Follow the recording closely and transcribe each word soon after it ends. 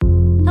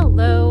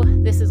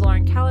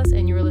Alice,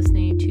 and you're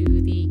listening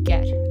to the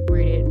Get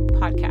Rooted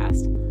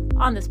podcast.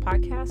 On this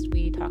podcast,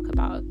 we talk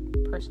about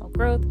personal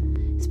growth,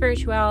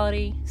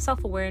 spirituality,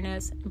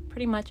 self-awareness, and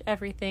pretty much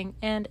everything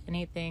and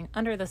anything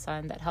under the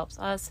sun that helps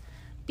us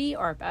be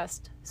our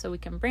best so we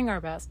can bring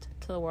our best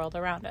to the world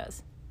around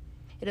us.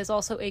 It is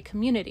also a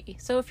community,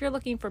 so if you're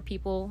looking for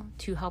people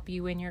to help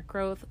you in your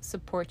growth,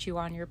 support you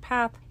on your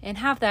path, and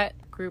have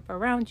that group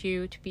around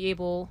you to be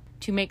able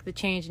to make the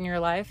change in your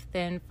life,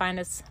 then find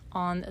us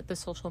on the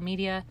social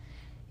media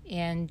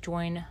and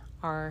join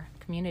our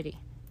community.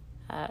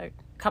 A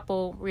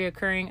couple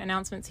reoccurring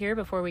announcements here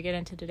before we get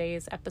into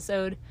today's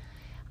episode.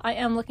 I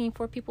am looking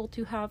for people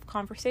to have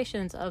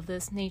conversations of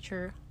this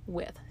nature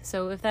with.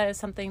 So if that is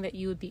something that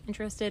you would be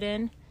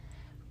interested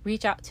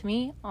reach out to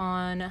me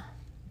on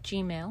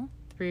Gmail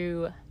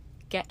through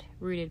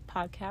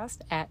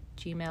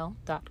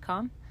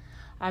getrootedpodcast@gmail.com.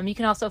 You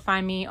can also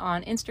find me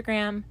on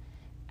Instagram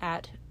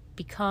at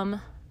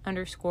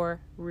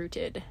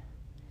become_rooted.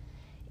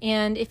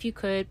 And if you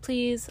could,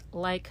 please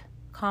like,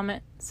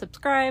 comment,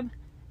 subscribe,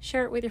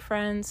 share it with your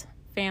friends,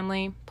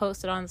 family,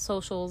 post it on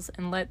socials,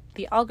 and let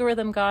the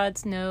algorithm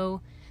gods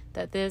know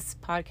that this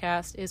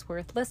podcast is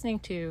worth listening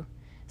to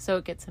so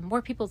it gets in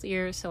more people's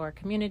ears so our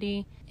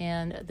community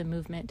and the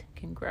movement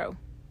can grow.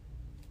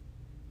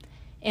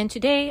 And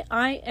today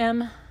I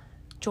am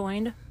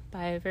joined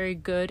by a very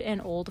good and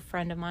old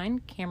friend of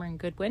mine, Cameron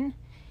Goodwin.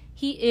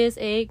 He is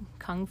a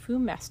Kung Fu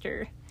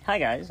master. Hi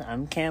guys,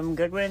 I'm Cam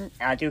Goodwin.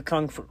 I do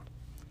Kung Fu.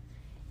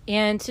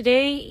 And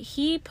today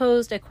he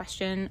posed a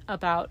question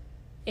about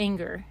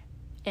anger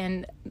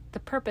and the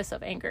purpose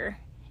of anger.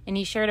 And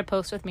he shared a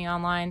post with me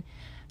online.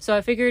 So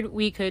I figured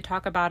we could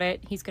talk about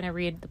it. He's going to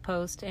read the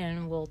post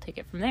and we'll take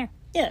it from there.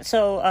 Yeah,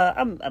 so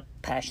I'm a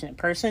passionate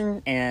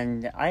person,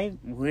 and I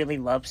really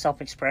love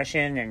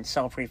self-expression and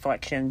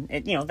self-reflection.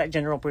 That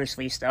general Bruce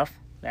Lee stuff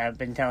that I've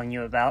been telling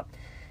you about.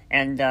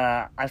 And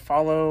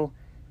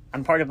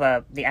I'm part of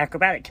the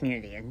acrobatic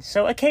community. And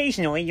so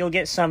occasionally you'll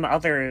get some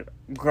other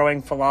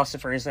growing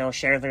philosophers that'll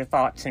share their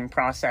thoughts and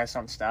process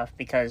on stuff,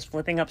 because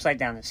flipping upside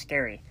down is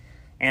scary.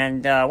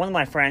 And one of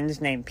my friends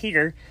named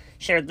Peter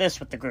shared this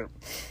with the group.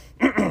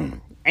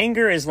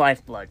 Anger is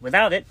lifeblood.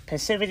 Without it,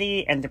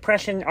 passivity and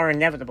depression are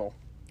inevitable.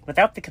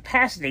 Without the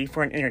capacity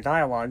for an inner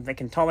dialogue that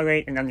can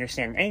tolerate and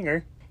understand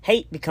anger,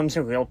 hate becomes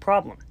a real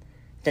problem.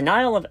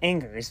 Denial of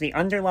anger is the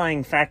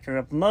underlying factor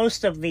of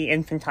most of the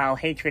infantile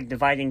hatred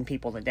dividing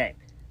people today.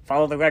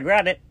 Follow the red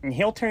rabbit, and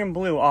he'll turn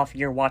blue off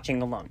your watching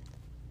alone.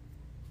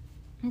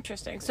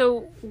 Interesting.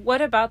 So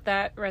what about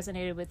that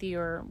resonated with you,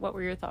 or what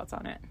were your thoughts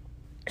on it?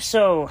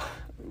 So,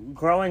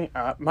 growing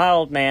up, my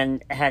old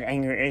man had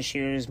anger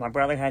issues, my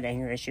brother had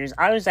anger issues.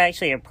 I was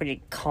actually a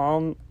pretty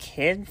calm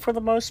kid for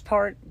the most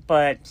part,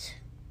 but,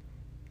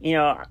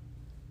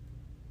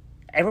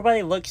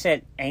 everybody looks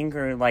at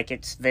anger like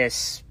it's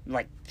this,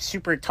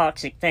 super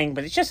toxic thing,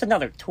 but it's just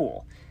another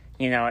tool.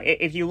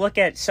 If you look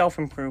at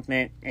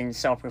self-improvement and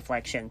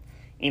self-reflection,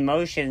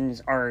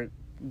 emotions are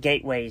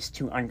gateways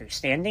to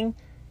understanding,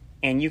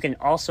 and you can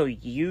also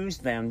use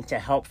them to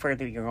help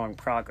further your own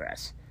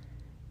progress,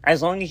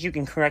 as long as you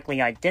can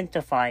correctly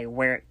identify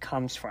where it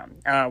comes from.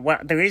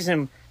 The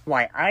reason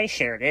why I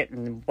shared it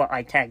and what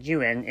I tagged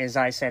you in is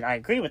I said I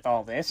agree with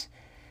all this,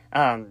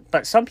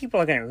 but some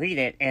people are going to read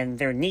it and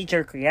their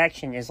knee-jerk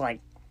reaction is like,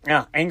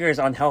 anger is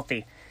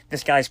unhealthy.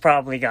 This guy's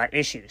probably got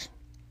issues.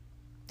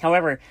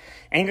 However,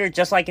 anger,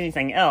 just like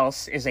anything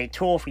else, is a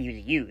tool for you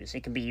to use.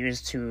 It can be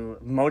used to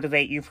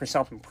motivate you for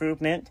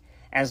self-improvement,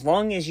 as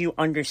long as you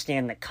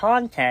understand the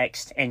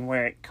context and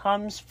where it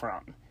comes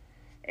from.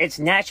 It's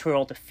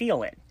natural to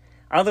feel it.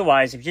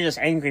 Otherwise, if you're just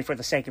angry for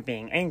the sake of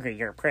being angry,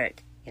 you're a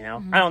prick,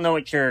 Mm-hmm. I don't know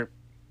what your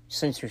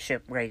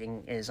censorship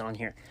rating is on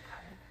here,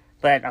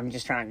 but I'm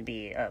just trying to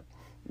be a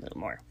little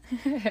more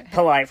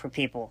polite for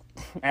people.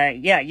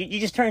 You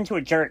just turn into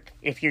a jerk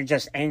if you're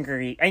just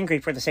angry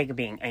for the sake of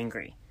being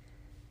angry.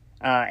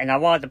 And I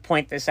wanted to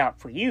point this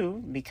out for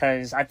you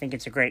because I think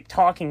it's a great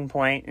talking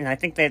point, and I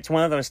think that it's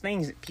one of those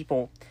things that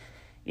people,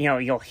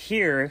 you'll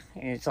hear,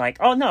 and it's like,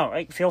 oh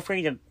no, feel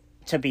free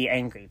to be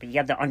angry, but you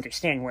have to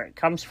understand where it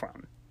comes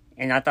from.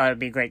 And I thought it'd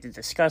be great to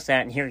discuss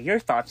that and hear your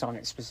thoughts on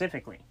it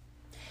specifically.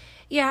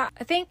 Yeah,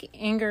 I think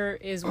anger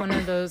is one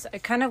of those,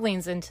 it kind of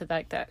leans into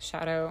that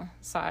shadow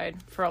side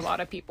for a lot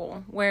of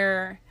people,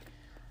 where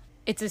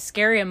it's a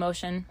scary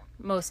emotion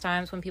most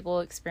times when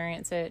people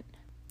experience it.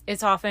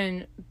 It's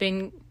often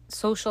been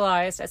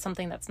socialized as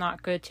something that's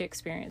not good to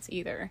experience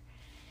either.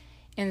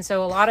 And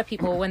so a lot of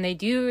people, when they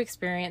do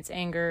experience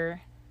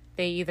anger,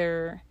 they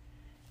either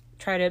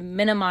try to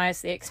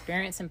minimize the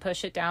experience and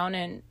push it down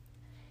and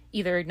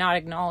either not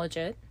acknowledge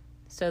it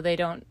so they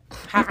don't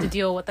have to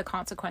deal with the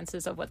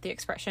consequences of what the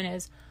expression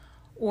is,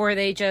 or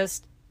they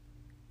just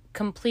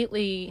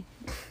completely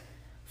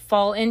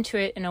fall into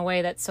it in a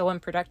way that's so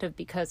unproductive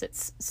because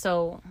it's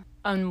so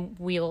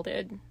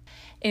unwielded.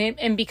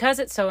 And because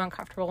it's so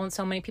uncomfortable and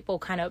so many people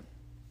kind of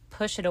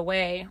push it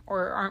away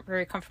or aren't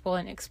very comfortable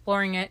in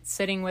exploring it,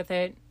 sitting with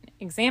it,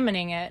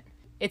 examining it,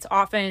 it's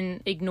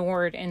often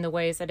ignored in the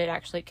ways that it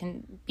actually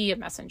can be a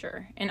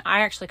messenger. And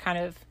I actually kind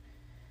of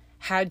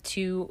had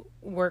to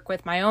work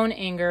with my own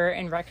anger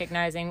and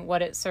recognizing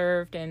what it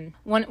served. And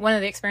one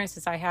of the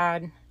experiences I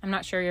had, I'm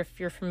not sure if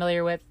you're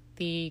familiar with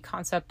the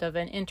concept of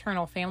an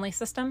internal family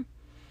system.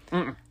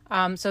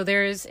 So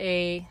there's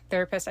a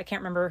therapist, I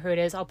can't remember who it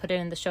is, I'll put it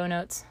in the show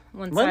notes.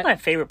 One of my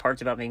favorite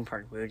parts about being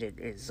part rooted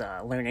is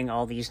learning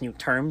all these new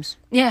terms.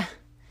 Yeah.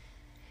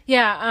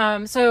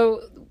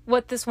 So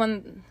what this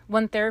one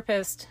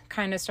therapist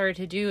kind of started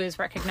to do is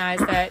recognize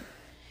that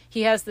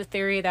he has the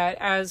theory that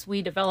as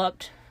we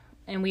developed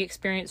and we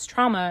experienced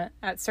trauma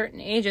at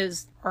certain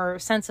ages, our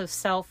sense of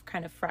self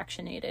kind of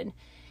fractionated,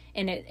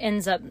 and it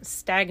ends up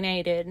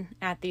stagnated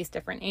at these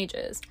different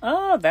ages.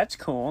 Oh, that's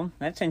cool.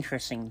 That's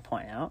interesting to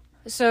point out.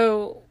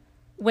 So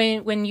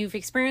when you've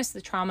experienced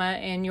the trauma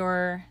and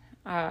you're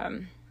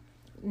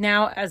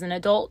now as an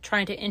adult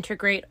trying to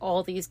integrate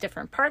all these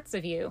different parts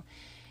of you,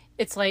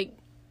 it's like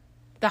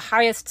the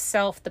highest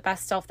self, the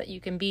best self that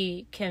you can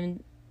be,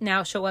 can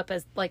now show up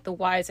as like the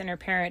wise inner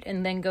parent,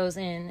 and then goes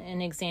in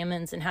and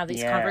examines and have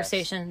these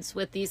conversations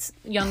with these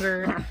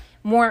younger,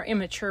 more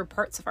immature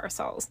parts of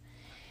ourselves.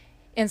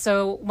 And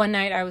so one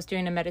night I was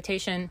doing a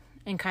meditation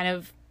and kind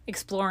of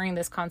exploring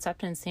this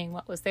concept and seeing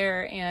what was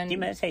there. And do you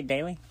meditate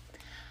daily?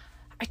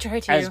 I try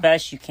to. As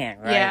best you can,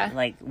 right? Yeah.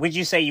 Like, would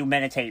you say you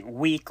meditate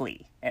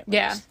weekly at least?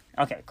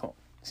 Yeah. Okay, cool.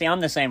 See,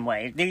 I'm the same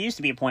way. There used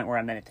to be a point where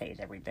I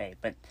meditated every day,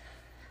 but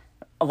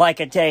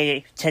like a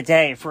day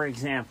today, for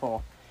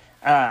example,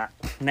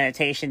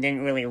 meditation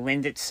didn't really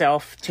lend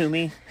itself to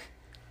me.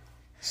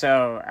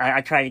 So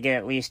I try to get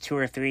at least 2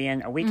 or 3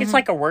 in a week. It's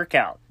like a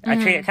workout. I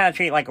kind of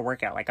treat it like a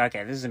workout. Like,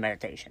 okay, this is a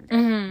meditation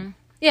day.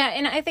 Yeah,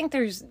 and I think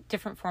there's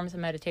different forms of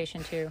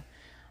meditation too.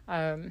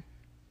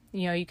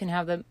 You can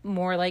have the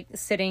more like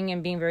sitting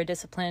and being very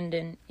disciplined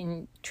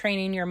and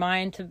training your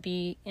mind to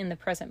be in the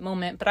present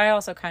moment. But I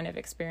also kind of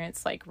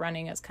experience like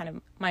running as kind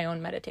of my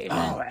own meditation.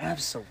 Oh,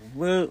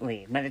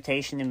 absolutely.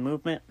 Meditation and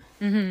movement,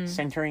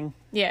 centering.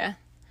 Yeah.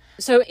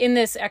 So in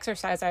this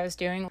exercise I was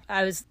doing,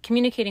 I was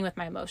communicating with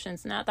my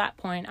emotions. And at that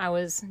point, I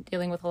was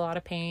dealing with a lot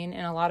of pain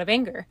and a lot of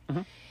anger.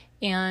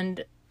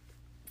 And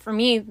for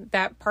me,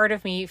 that part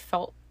of me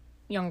felt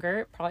younger.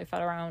 It probably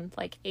felt around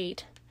like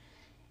 8.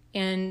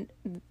 And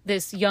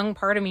this young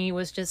part of me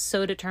was just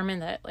so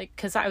determined that, like,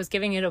 because I was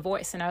giving it a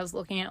voice and I was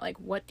looking at, like,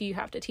 what do you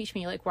have to teach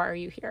me? Like, why are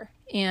you here?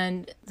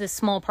 And this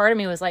small part of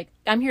me was like,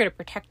 I'm here to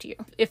protect you.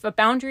 If a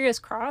boundary is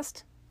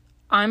crossed,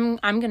 I'm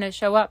going to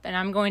show up and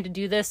I'm going to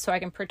do this so I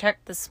can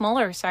protect the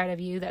smaller side of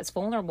you that's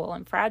vulnerable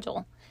and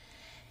fragile.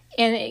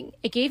 And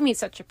it gave me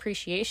such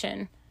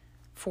appreciation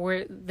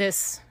for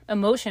this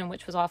emotion,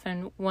 which was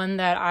often one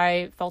that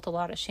I felt a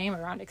lot of shame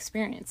around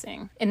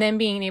experiencing. And then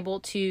being able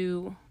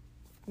to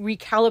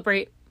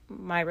recalibrate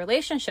my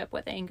relationship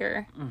with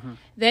anger,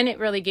 then it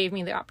really gave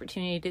me the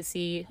opportunity to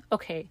see,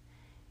 okay,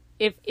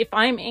 if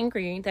I'm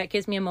angry, that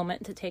gives me a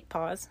moment to take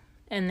pause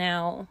and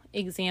now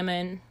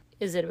examine,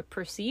 is it a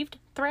perceived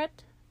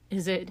threat?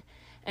 Is it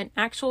an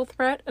actual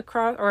threat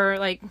across, or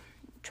like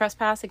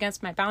trespass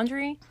against my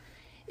boundary?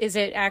 Is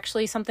it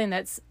actually something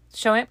that's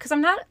showing up? Because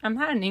I'm not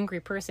an angry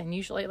person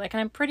usually. Like,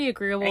 I'm pretty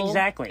agreeable.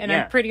 Exactly. And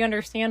I'm pretty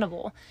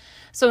understandable.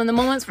 So in the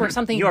moments where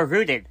something... You're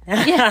rooted.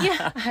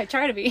 yeah, I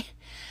try to be.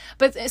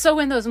 But so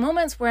in those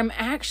moments where I'm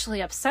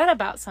actually upset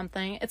about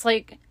something, it's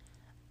like,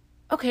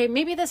 okay,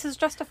 maybe this is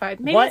justified.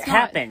 Maybe what it's not.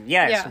 happened?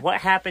 Yes. Yeah.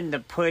 What happened to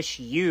push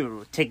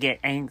you to get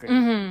angry?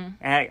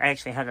 I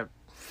actually had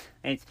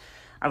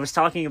I was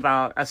talking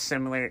about a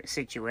similar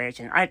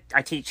situation.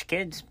 I teach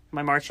kids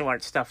my martial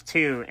arts stuff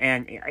too,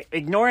 and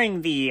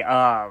ignoring the,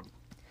 I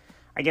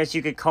guess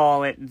you could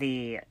call it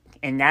the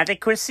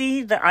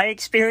inadequacy that I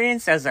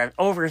experienced as an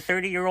over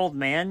 30-year-old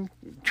man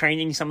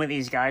training some of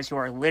these guys who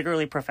are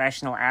literally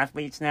professional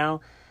athletes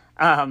now,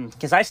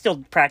 because I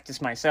still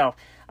practice myself.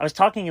 I was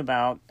talking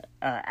about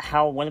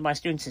how one of my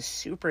students is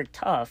super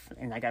tough,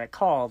 and I got a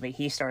call that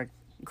he started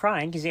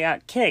crying because he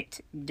got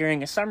kicked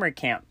during a summer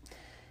camp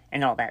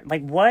and all that.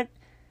 Like, what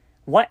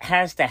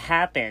has to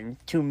happen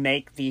to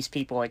make these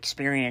people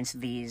experience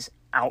these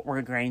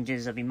outward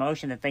ranges of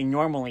emotion that they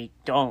normally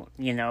don't,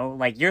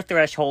 Like, your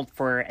threshold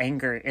for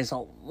anger is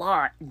a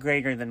lot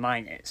greater than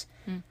mine is.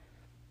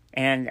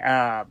 And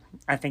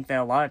I think that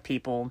a lot of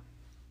people,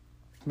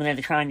 when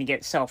they're trying to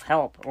get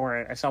self-help or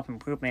a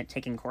self-improvement,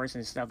 taking courses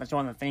and stuff, that's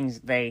one of the things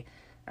they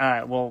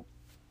will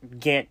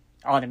get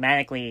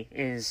automatically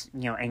is,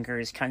 anger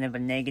is kind of a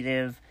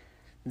negative,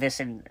 this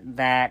and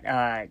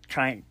that,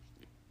 trying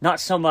not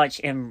so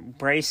much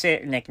embrace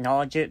it and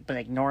acknowledge it, but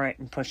ignore it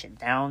and push it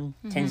down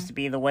tends to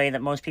be the way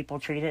that most people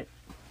treat it.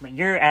 But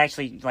you're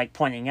actually, like,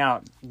 pointing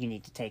out you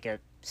need to take a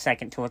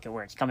second to look at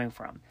where it's coming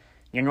from.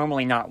 You're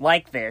normally not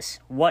like this.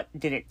 What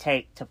did it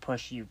take to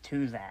push you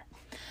to that?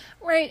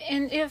 Right,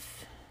 and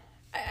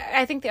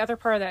I think the other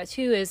part of that,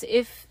 too, is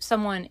if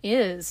someone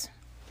is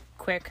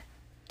quick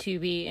to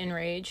be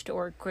enraged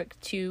or quick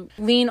to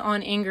lean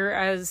on anger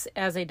as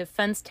a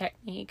defense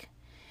technique,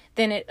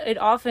 then it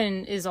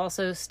often is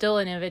also still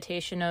an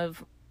invitation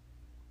of,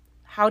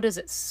 how does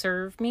it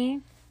serve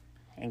me?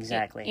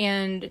 exactly.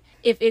 And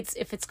if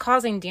it's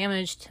causing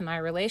damage to my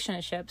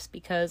relationships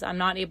because I'm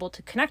not able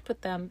to connect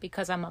with them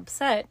because I'm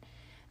upset,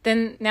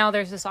 then now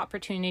there's this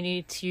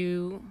opportunity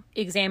to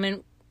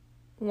examine,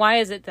 why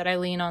is it that I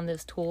lean on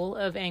this tool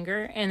of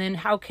anger? And then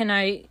how can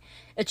I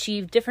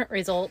achieve different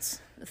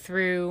results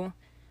through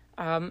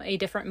a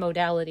different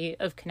modality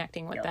of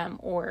connecting with them,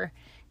 or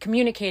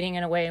communicating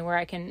in a way where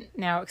I can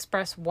now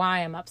express why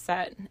I'm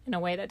upset in a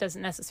way that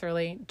doesn't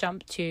necessarily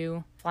jump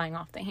to flying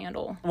off the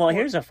handle. Well,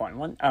 here's a fun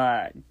one.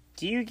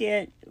 Do you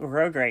get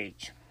road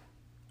rage?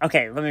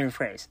 Okay, let me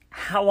rephrase.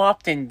 How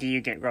often do you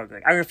get road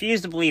rage? I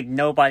refuse to believe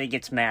nobody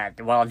gets mad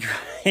while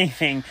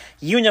driving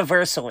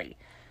universally.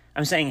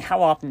 I'm saying,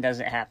 how often does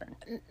it happen?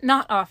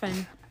 Not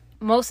often.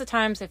 Most of the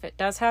times, if it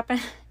does happen,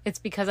 it's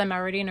because I'm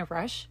already in a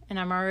rush and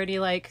I'm already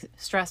like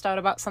stressed out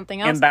about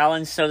something else.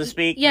 Imbalanced, so to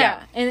speak.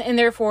 Yeah. And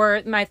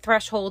therefore my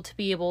threshold to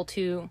be able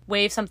to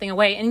wave something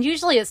away. And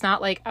usually it's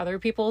not like other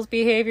people's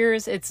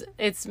behaviors.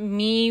 It's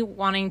me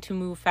wanting to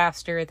move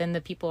faster than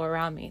the people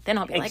around me. Then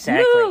I'll be like,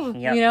 move,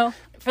 Yep. you know,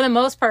 for the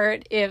most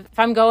part, if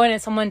I'm going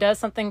and someone does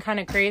something kind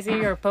of crazy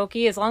or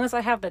pokey, as long as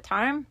I have the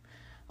time,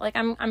 like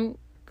I'm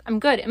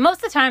good. And most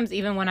of the times,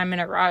 even when I'm in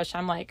a rush,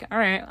 I'm like, all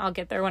right, I'll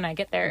get there when I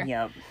get there.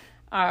 Yep.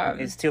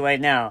 It's too late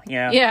now.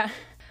 Yeah. Yeah.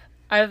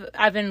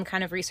 I've been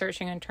kind of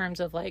researching in terms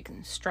of like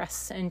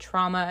stress and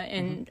trauma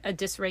and a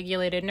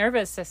dysregulated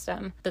nervous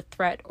system. The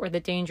threat or the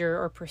danger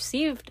or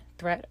perceived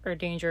threat or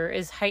danger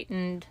is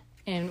heightened,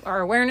 and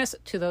our awareness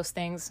to those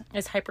things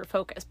is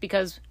hyper-focused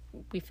because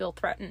we feel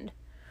threatened,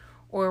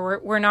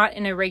 or we're not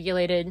in a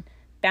regulated,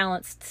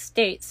 balanced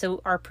state.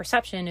 So our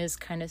perception is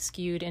kind of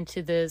skewed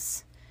into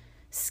this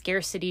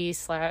scarcity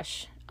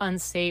 /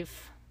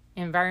 unsafe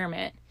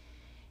environment.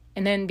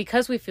 And then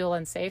because we feel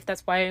unsafe,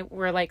 that's why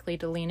we're likely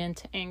to lean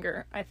into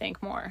anger, I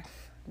think, more.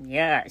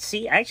 Yeah.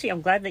 See, actually, I'm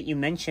glad that you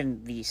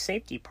mentioned the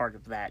safety part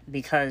of that,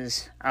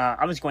 because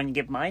I was going to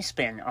give my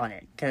spin on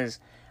it. Because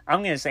I'm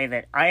going to say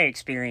that I like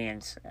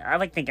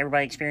to think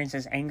everybody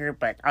experiences anger,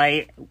 but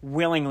I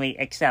willingly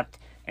accept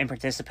and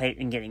participate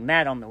in getting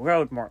mad on the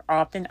road more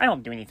often. I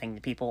don't do anything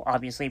to people,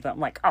 obviously, but I'm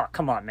like, oh,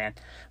 come on, man.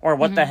 Or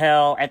what the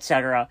hell,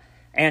 etc.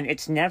 And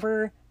it's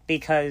never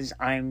because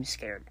I'm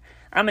scared.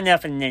 I'm an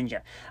effing ninja.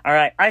 All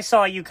right, I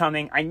saw you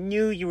coming. I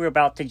knew you were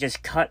about to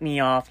just cut me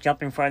off,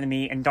 jump in front of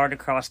me, and dart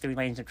across 3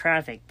 lanes of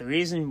traffic. The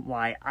reason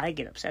why I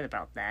get upset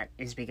about that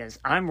is because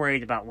I'm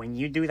worried about when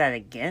you do that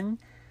again,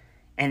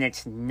 and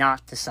it's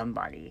not to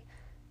somebody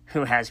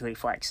who has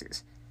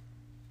reflexes.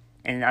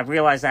 And I've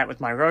realized that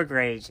with my road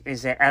rage,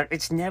 is that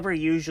it's never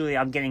usually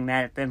I'm getting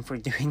mad at them for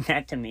doing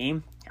that to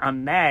me.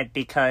 I'm mad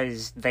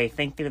because they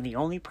think they're the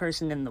only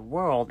person in the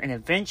world, and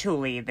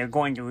eventually they're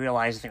going to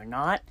realize they're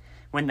not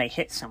when they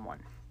hit someone.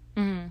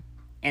 Mm-hmm.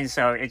 And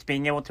so it's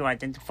being able to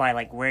identify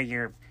like where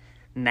you're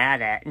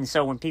mad at. And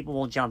so when people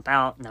will jump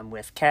out and I'm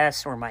with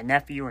Kess or my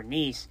nephew or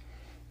niece,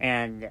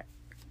 and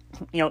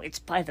you know, it's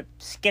by the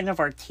skin of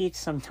our teeth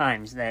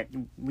sometimes that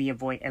we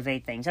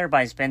evade things.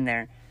 Everybody's been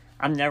there.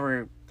 I'm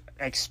never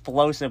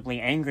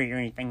explosively angry or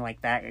anything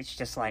like that. It's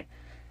just like,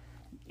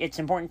 it's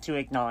important to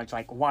acknowledge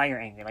like why you're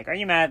angry. Like, are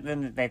you mad at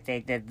them that they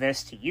did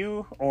this to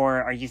you,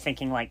 or are you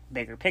thinking like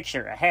bigger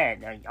picture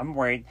ahead? I'm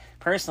worried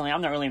personally.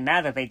 I'm not really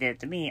mad that they did it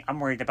to me. I'm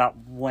worried about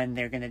when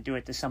they're going to do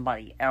it to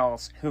somebody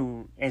else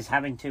who is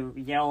having to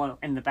yell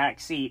in the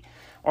back seat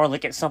or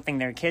look at something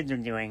their kids are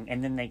doing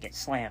and then they get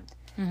slammed.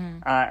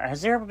 Mm-hmm.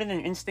 Has there ever been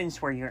an instance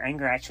where your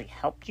anger actually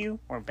helped you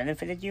or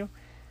benefited you?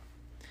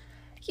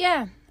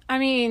 Yeah, I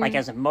mean, like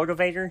as a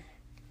motivator.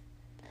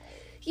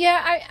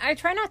 Yeah, I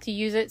try not to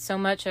use it so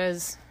much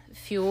as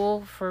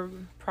fuel for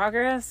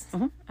progress.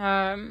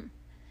 Mm-hmm.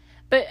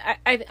 But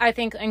I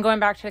think, and going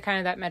back to kind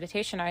of that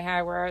meditation I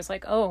had where I was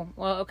like, oh,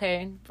 well,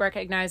 okay,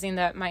 recognizing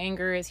that my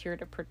anger is here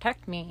to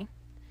protect me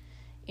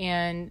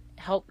and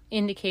help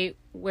indicate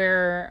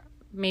where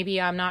maybe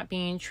I'm not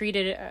being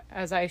treated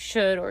as I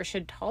should or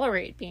should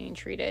tolerate being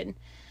treated.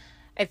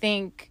 I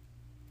think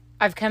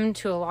I've come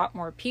to a lot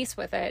more peace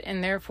with it,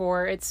 and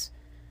therefore it's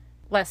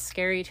less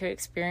scary to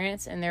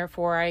experience, and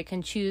therefore I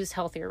can choose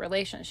healthier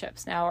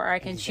relationships now, or I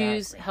can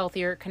choose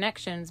healthier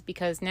connections,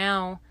 because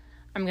now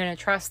I'm going to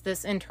trust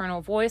this internal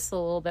voice a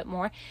little bit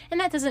more. And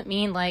that doesn't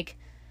mean like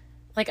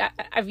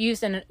I've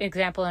used an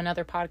example in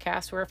another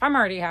podcast where if I'm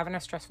already having a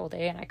stressful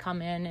day and I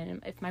come in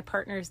and if my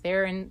partner's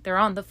there and they're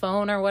on the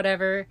phone or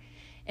whatever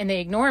and they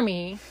ignore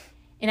me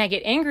and I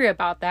get angry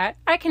about that,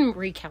 I can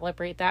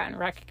recalibrate that and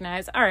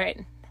recognize, all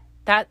right,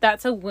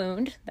 that's a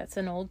wound. That's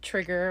an old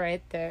trigger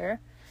right there.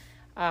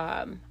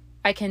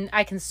 I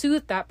can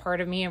soothe that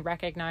part of me and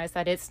recognize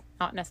that it's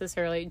not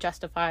necessarily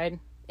justified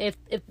if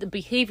the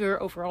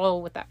behavior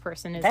overall with that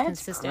person is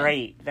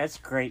consistent. That's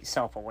great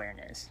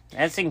self-awareness.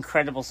 That's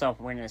incredible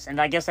self-awareness.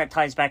 And I guess that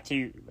ties back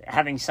to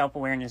having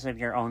self-awareness of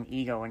your own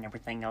ego and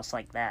everything else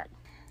like that.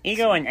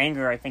 Ego and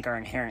anger, I think, are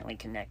inherently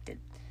connected.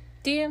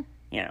 Do you?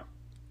 Yeah.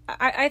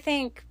 I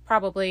think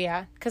probably,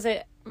 yeah. Because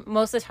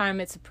most of the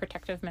time it's a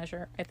protective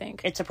measure, I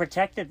think. It's a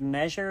protective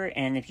measure,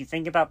 and if you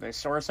think about the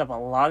source of a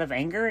lot of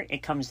anger,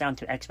 it comes down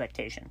to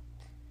expectation.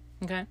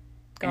 Okay.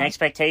 An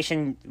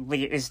expectation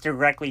is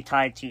directly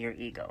tied to your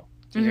ego,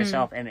 to your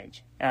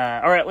self-image.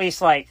 Or at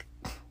least, like,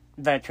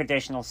 the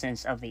traditional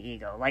sense of the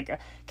ego. Like,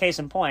 case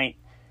in point,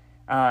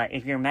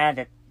 if you're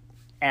mad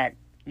at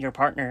your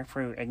partner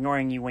for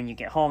ignoring you when you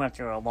get home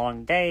after a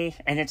long day,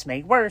 and it's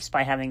made worse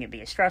by having it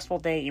be a stressful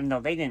day, even though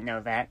they didn't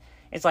know that,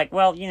 it's like,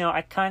 well,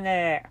 I kind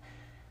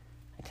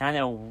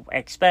of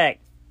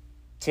expect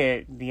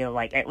to be,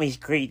 like, at least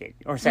greeted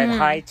or said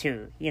hi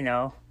to,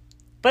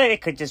 But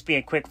it could just be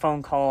a quick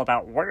phone call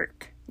about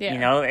work.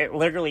 Yeah. It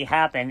literally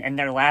happened, and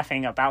they're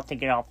laughing about to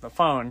get off the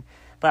phone.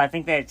 But I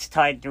think that it's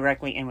tied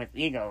directly in with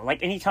ego.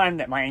 Like, any time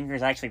that my anger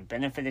has actually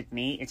benefited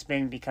me, it's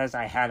been because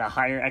I had a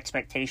higher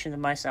expectation of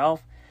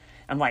myself.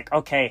 I'm like,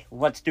 okay,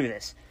 let's do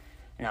this.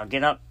 And I'll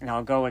get up, and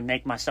I'll go and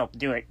make myself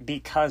do it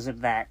because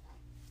of that,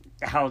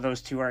 how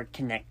those two are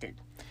connected.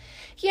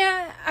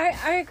 Yeah,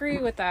 I agree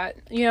with that.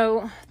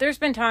 There's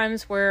been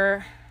times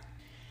where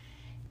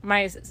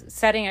my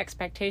setting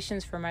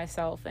expectations for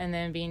myself and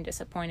then being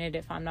disappointed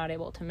if I'm not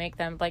able to make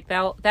them, like,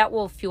 that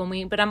will fuel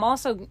me. But I'm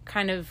also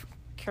kind of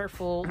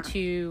careful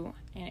to,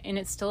 and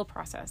it's still a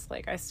process.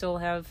 Like, I still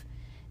have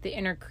the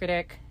inner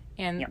critic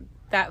and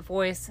that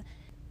voice.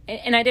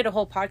 And I did a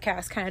whole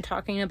podcast kind of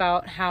talking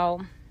about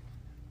how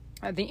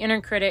the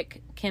inner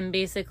critic can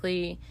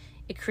basically,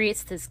 it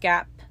creates this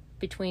gap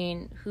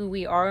between who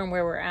we are and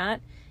where we're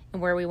at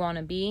and where we want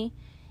to be.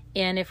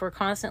 And if we're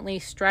constantly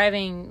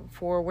striving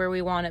for where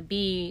we want to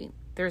be,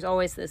 there's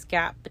always this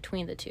gap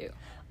between the two.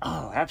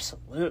 Oh,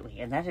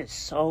 absolutely. And that is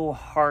so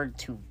hard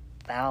to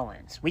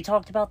balance. We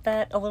talked about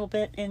that a little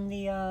bit in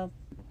the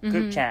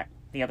group chat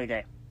the other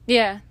day.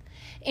 Yeah.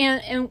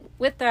 And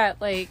with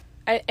that, like,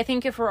 I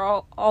think if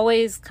we're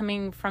always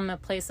coming from a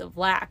place of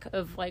lack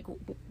of, like,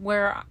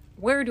 where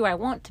do I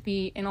want to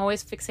be, and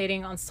always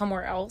fixating on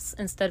somewhere else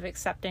instead of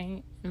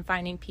accepting and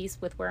finding peace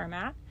with where I'm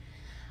at,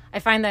 I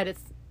find that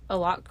it's a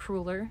lot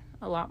crueler,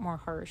 a lot more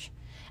harsh.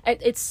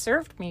 It's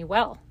served me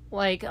well.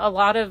 Like, a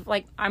lot of,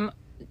 like,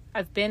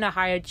 I've been a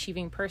high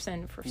achieving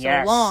person for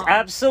so long. Yes,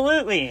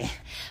 absolutely.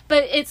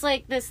 But it's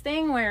like this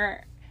thing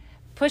where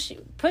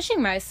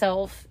pushing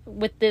myself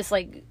with this,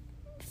 like,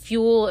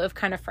 fuel of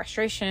kind of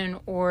frustration,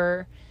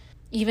 or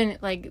even,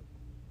 like,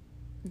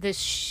 this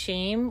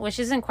shame, which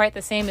isn't quite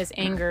the same as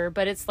anger,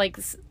 but it's like,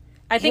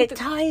 I think it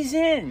ties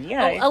in,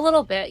 yeah, a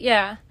little bit,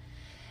 yeah.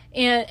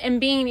 And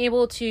being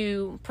able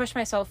to push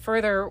myself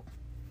further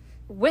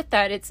with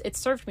that, it's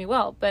served me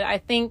well. But I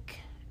think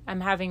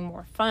I'm having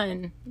more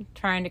fun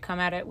trying to come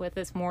at it with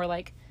this more,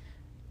 like,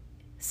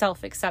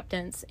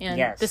 self-acceptance.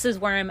 And this is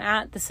where I'm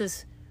at. This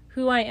is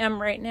who I am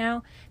right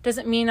now.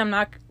 Doesn't mean I'm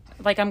not,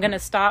 like, I'm going to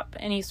stop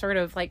any sort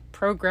of, like,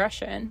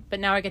 progression. But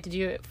now I get to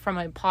do it from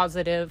a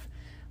positive,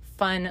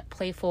 fun,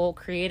 playful,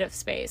 creative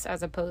space,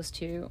 as opposed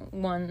to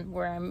one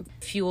where I'm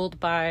fueled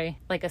by,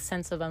 like, a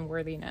sense of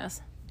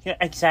unworthiness. Yeah,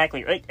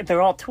 exactly. Right?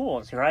 They're all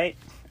tools, right?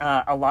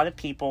 A lot of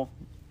people,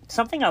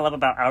 something I love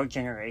about our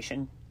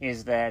generation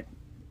is that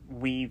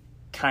we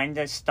kind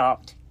of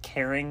stopped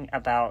caring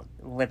about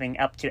living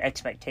up to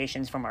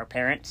expectations from our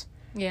parents.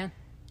 Yeah.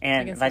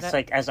 And that's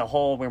like, as a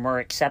whole, we're more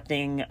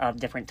accepting of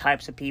different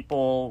types of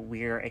people.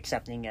 We're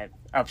accepting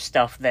of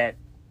stuff that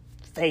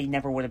they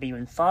never would have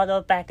even thought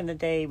of back in the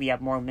day. We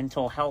have more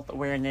mental health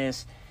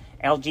awareness.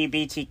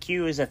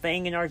 LGBTQ is a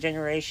thing in our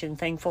generation,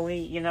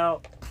 thankfully,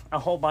 a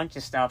whole bunch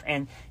of stuff.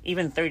 And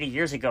even 30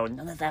 years ago,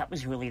 none of that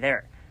was really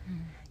there,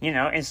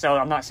 and so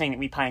I'm not saying that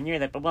we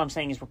pioneered that, but what I'm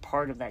saying is we're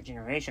part of that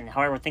generation.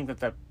 However, I think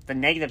that the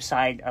negative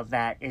side of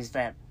that is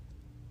that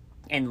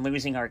in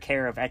losing our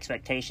care of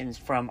expectations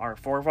from our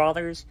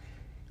forefathers,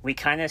 we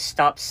kind of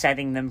stopped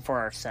setting them for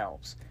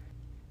ourselves.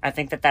 I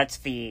think that that's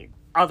the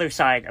other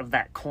side of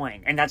that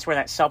coin, and that's where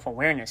that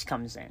self-awareness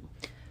comes in.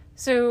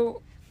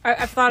 So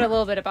I've thought a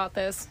little bit about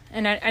this,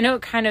 and I know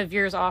it kind of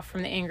veers off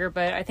from the anger,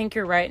 but I think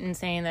you're right in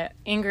saying that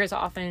anger is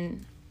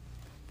often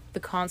the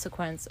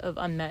consequence of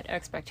unmet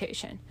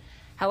expectation.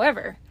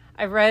 However,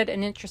 I read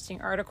an interesting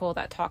article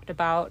that talked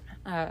about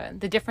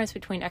the difference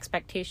between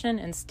expectation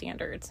and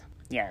standards.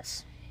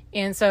 Yes.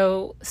 And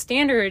so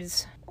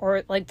standards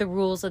are like the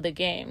rules of the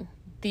game.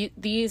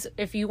 These,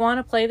 if you want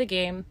to play the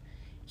game,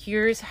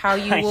 here's how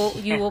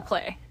you will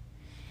play.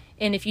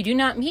 And if you do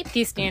not meet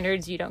these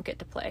standards, you don't get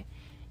to play.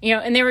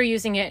 And they were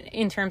using it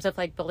in terms of,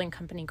 like, building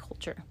company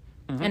culture.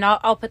 Mm-hmm. And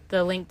I'll put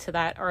the link to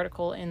that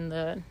article in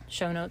the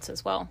show notes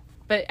as well.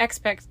 But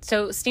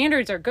so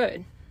standards are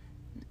good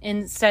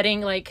in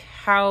setting, like,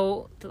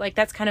 how, like,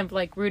 that's kind of,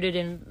 like, rooted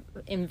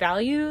in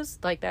values.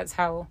 Like, that's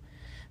how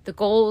the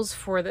goals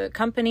for the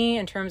company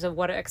in terms of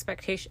what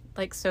expectation,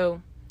 like,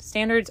 so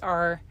standards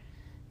are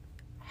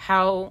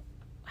how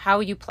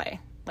you play.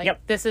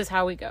 Like, This is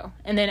how we go.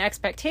 And then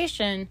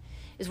expectation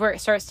is where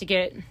it starts to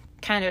get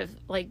kind of,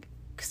 like,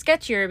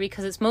 sketchier,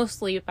 because it's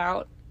mostly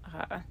about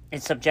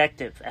it's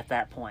subjective at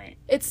that point.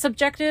 It's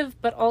subjective,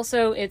 but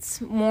also it's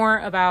more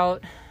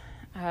about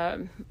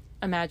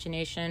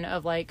imagination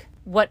of, like,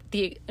 what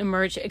the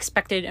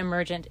expected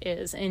emergent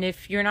is. And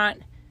if you're not,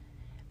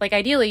 like,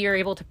 ideally you're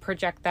able to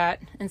project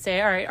that and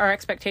say, all right, our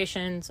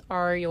expectations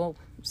are you'll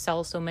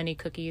sell so many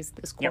cookies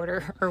this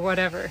quarter or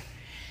whatever.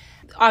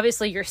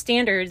 obviously your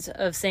standards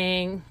of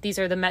saying these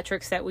are the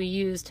metrics that we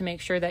use to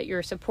make sure that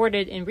you're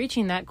supported in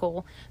reaching that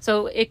goal.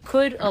 So it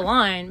could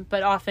align,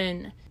 but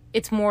often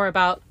it's more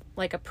about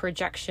like a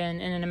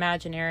projection in an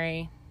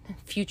imaginary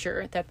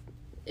future that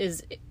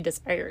is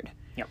desired.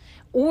 Yep.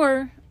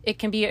 Or it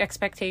can be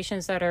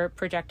expectations that are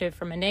projected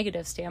from a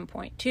negative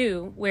standpoint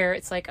too, where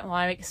it's like, well,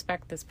 I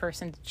expect this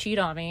person to cheat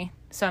on me,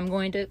 so I'm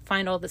going to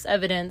find all this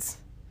evidence,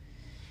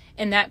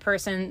 and that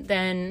person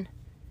then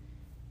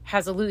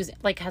has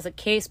a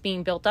case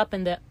being built up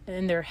in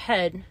their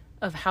head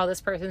of how this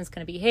person is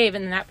going to behave,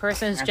 and that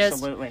person is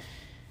just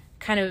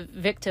kind of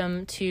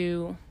victim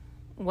to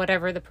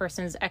whatever the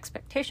person's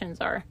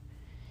expectations are.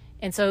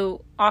 And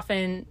so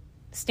often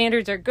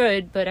standards are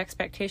good, but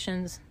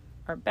expectations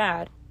are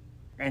bad.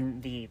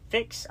 And the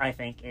fix, I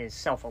think, is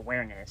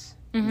self-awareness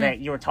that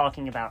you were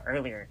talking about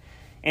earlier.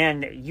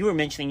 And you were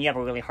mentioning you have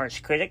a really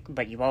harsh critic,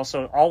 but you've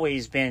also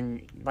always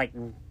been, like,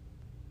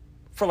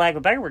 for lack of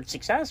a better word,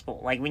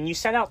 successful. Like, when you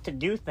set out to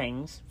do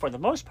things, for the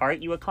most part,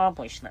 you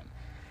accomplish them.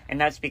 And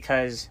that's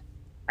because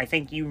I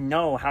think you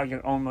know how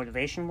your own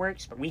motivation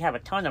works, but we have a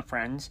ton of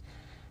friends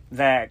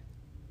that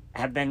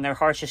have been their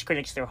harshest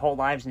critics their whole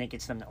lives, and it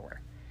gets them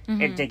nowhere.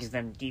 It digs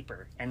them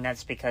deeper, and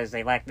that's because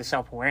they lack the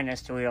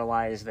self-awareness to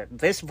realize that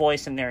this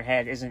voice in their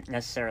head isn't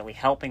necessarily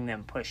helping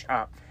them push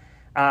up.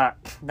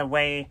 The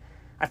way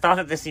I thought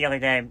of this the other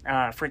day,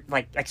 for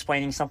like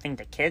explaining something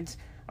to kids,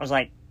 I was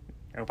like,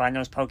 everybody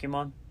knows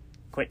Pokemon?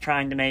 Quit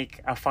trying to make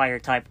a fire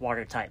type,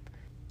 water type.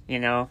 You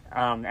know,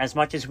 as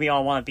much as we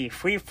all want to be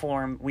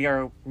freeform, we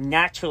are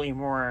naturally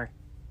more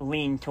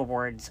lean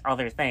towards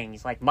other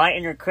things. Like, my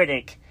inner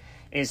critic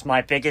is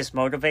my biggest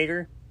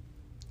motivator.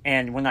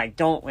 And when I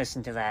don't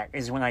listen to that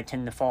is when I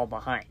tend to fall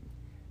behind,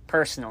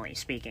 personally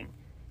speaking.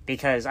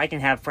 Because I can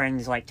have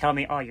friends, like, tell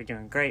me, oh, you're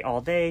doing great all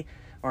day,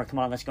 or come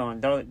on, let's go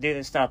and do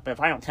this stuff. But if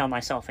I don't tell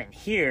myself in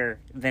here,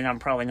 then I'm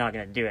probably not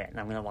going to do it, and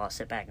I'm going to want to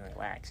sit back and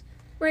relax.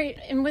 Right,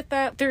 and with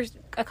that, there's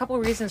a couple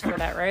reasons for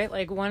that, right?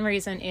 Like, one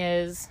reason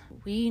is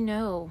we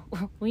know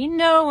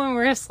when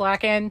we're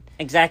slacking.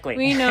 Exactly.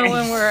 We know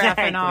when we're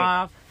effing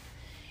off.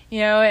 You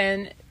know,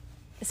 and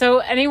so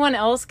anyone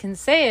else can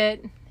say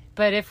it,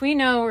 but if we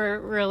know we're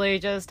really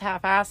just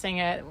half-assing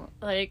it,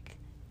 like,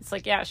 it's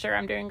like, yeah, sure,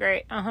 I'm doing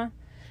great.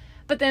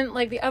 But then,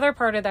 like, the other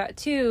part of that,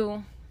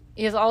 too,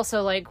 is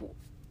also, like,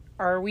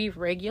 are we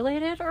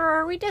regulated or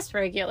are we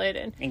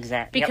dysregulated?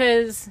 Exactly.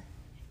 Because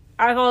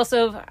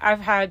I've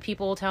had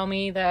people tell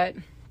me that,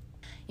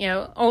 you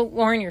know, oh,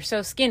 Lauren, you're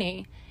so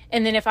skinny.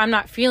 And then if I'm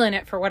not feeling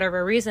it for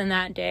whatever reason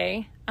that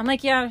day, I'm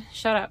like, yeah,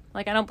 shut up.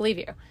 Like, I don't believe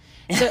you.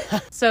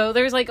 So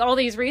there's, like, all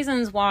these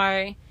reasons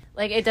why,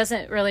 like, it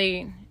doesn't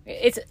really...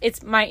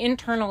 It's my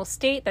internal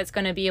state that's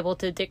going to be able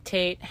to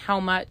dictate how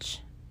much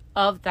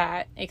of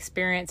that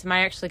experience am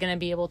I actually going to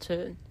be able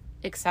to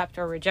accept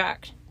or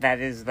reject. That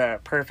is the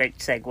perfect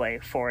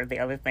segue for the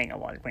other thing I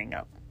want to bring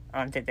up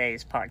on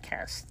today's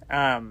podcast.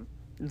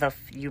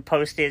 You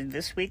posted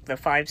this week the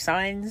 5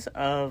 signs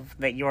of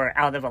that you're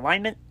out of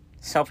alignment,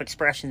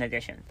 self-expression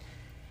edition.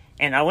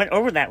 And I went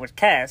over that with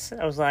Cass.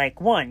 I was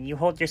like, 1, you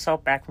hold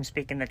yourself back from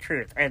speaking the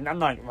truth. And I'm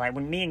not, like,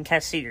 when me and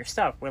Cass see your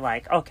stuff, we're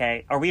like,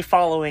 okay, are we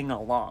following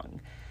along?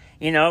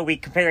 You know, we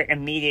compare it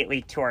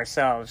immediately to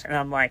ourselves. And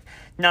I'm like,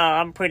 no,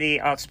 I'm pretty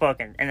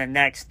outspoken. And then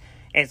next,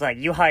 it's like,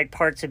 you hide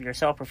parts of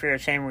yourself for fear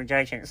of shame and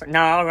rejection. It's like,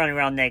 no, I'll run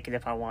around naked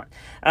if I want.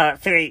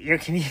 3, your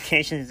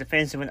communication is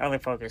defensive and other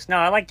focused. No,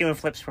 I like doing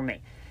flips for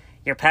me.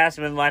 You're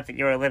passive in life that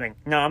you're living.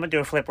 No, I'm going to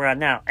do a flip right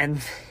now. And...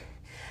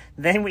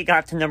 then we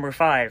got to number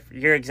 5.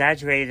 You're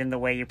exaggerated in the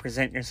way you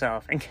present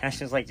yourself. And Cash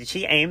was like, did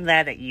she aim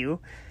that at you?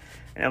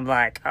 And I'm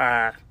like,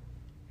 I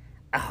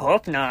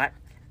hope not.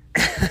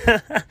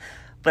 But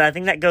I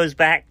think that goes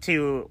back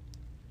to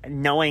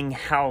knowing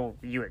how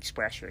you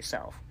express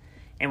yourself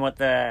and what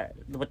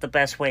the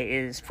best way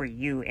is for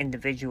you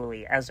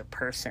individually as a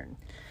person.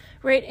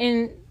 Right,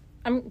 and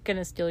I'm going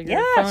to steal your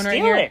phone right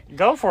here. Yeah, steal it.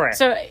 Go for it.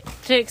 So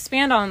to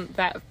expand on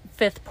that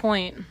 5th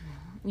point,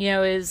 you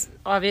know, is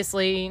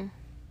obviously...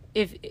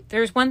 if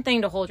there's one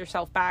thing to hold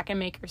yourself back and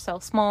make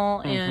yourself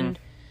small and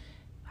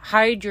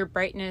hide your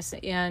brightness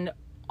and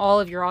all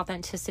of your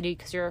authenticity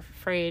because you're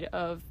afraid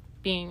of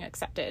being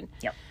accepted.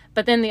 Yep.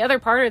 But then the other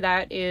part of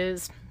that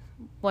is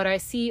what I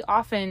see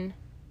often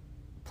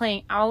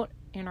playing out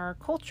in our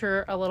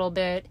culture a little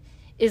bit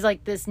is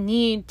like this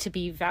need to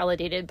be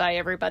validated by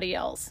everybody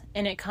else.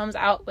 And it comes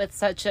out with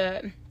such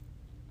an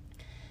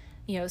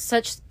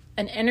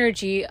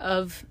energy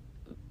of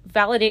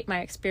validate my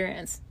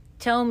experience.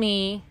 Tell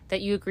me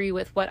that you agree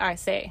with what I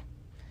say.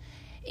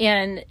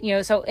 And, you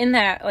know, so in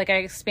that, like I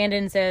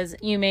expanded and says,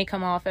 you may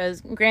come off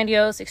as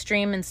grandiose,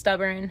 extreme, and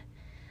stubborn.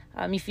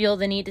 You feel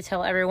the need to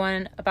tell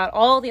everyone about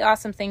all the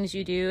awesome things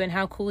you do and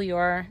how cool you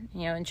are,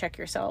 you know, and check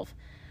yourself.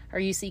 Are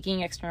you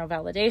seeking external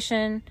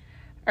validation?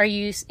 Are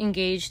you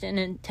engaged in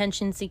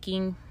attention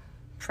seeking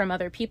from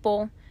other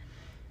people?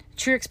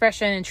 True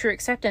expression and true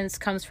acceptance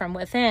comes from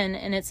within,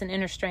 and it's an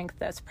inner strength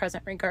that's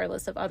present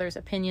regardless of others'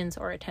 opinions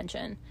or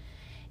attention.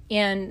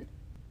 And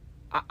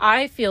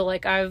I feel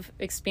like I've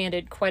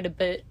expanded quite a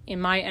bit in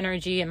my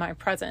energy and my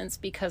presence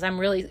because I'm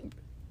really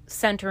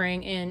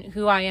centering in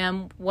who I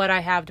am, what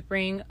I have to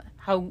bring,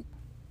 how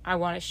I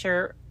want to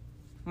share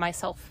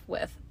myself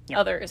with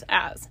others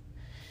as.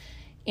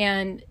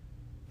 And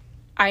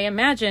I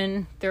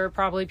imagine there are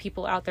probably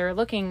people out there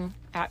looking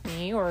at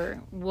me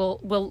or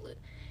will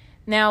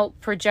now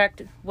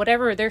project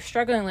whatever they're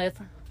struggling with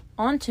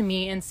onto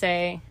me and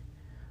say,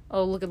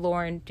 oh, look at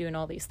Lauren doing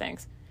all these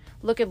things.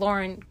 Look at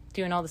Lauren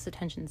doing all this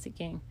attention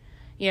seeking,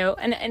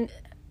 and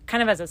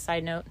kind of as a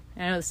side note,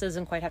 I know this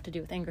doesn't quite have to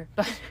do with anger,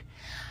 but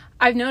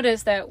I've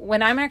noticed that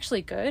when I'm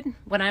actually good,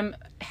 when I'm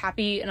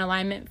happy in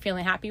alignment,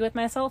 feeling happy with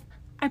myself,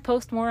 I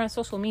post more on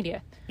social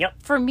media.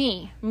 Yep. For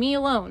me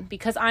alone,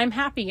 because I'm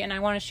happy and I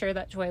want to share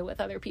that joy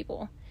with other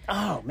people.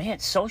 Oh man,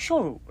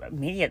 social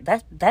media,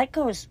 that's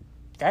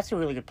a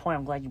really good point.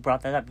 I'm glad you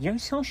brought that up. Your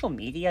social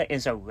media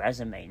is a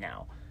resume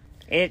now.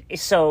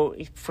 So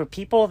for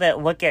people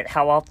that look at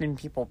how often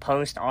people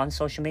post on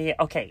social media,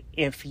 okay,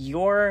 if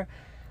you're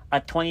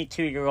a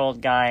 22-year-old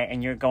guy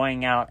and you're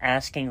going out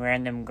asking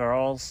random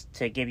girls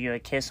to give you a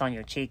kiss on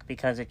your cheek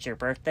because it's your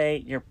birthday,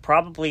 you're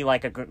probably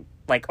like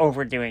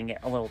overdoing it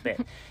a little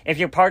bit. If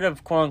you're part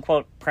of quote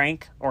unquote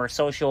prank or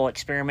social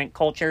experiment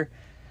culture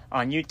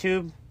on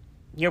YouTube,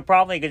 you're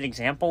probably a good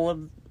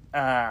example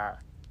of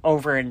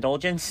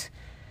overindulgence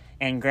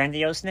and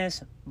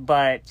grandioseness.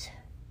 But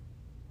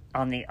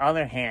on the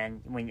other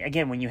hand, when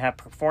you have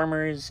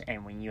performers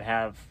and when you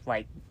have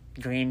like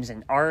dreams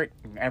and art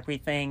and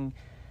everything,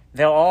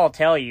 they'll all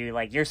tell you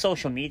like your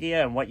social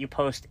media and what you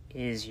post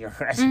is your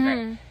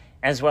resume,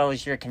 as well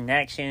as your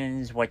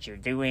connections, what you're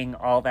doing,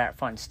 all that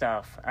fun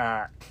stuff.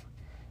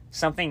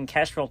 Something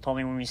Kestrel told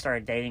me when we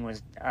started dating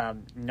was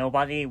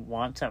nobody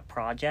wants a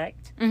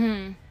project.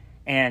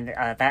 And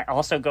that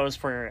also goes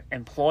for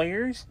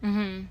employers.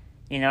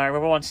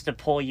 Everyone wants to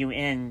pull you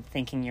in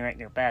thinking you're at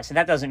your best. And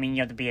that doesn't mean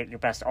you have to be at your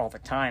best all the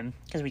time,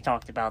 because we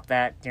talked about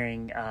that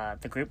during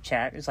the group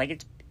chat. It's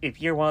like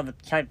if you're one of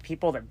the type of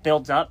people that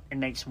builds up and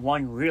makes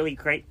one really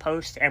great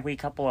post every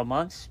couple of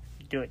months,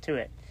 do it to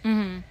it.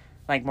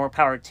 Like, more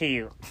power to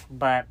you.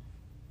 But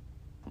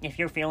if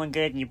you're feeling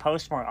good and you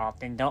post more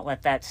often, don't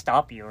let that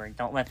stop you, or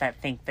don't let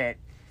that think that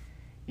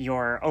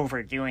you're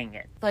overdoing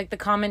it. Like the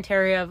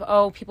commentary of,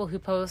 oh, people who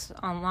post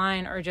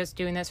online are just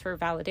doing this for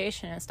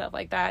validation and stuff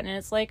like that. And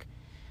it's like,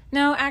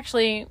 no,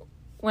 actually,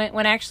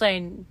 when actually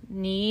I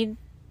need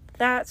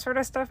that sort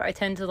of stuff, I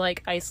tend to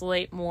like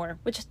isolate more,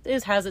 which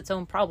has its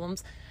own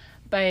problems.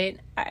 But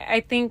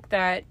I think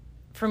that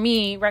for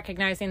me,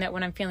 recognizing that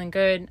when I'm feeling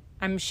good,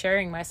 I'm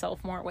sharing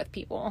myself more with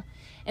people.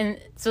 And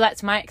so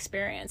that's my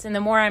experience. And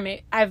the more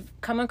I've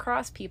come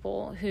across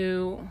people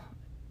who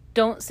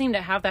don't seem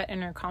to have that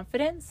inner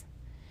confidence.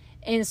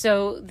 And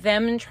so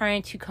them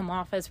trying to come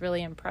off as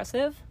really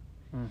impressive,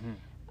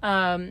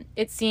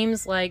 it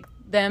seems like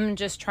them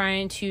just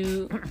trying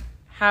to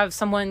have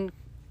someone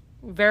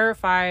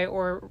verify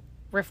or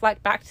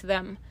reflect back to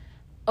them,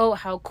 oh,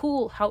 how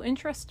cool, how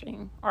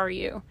interesting are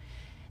you?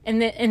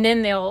 And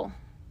then they'll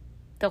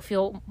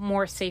feel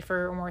more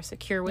safer or more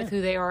secure with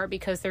who they are,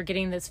 because they're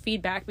getting this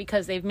feedback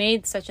because they've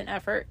made such an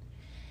effort.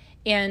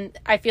 And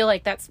I feel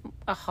like that's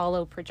a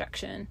hollow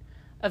projection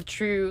of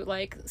true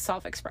like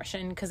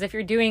self-expression, because if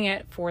you're doing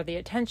it for the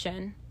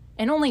attention,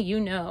 and only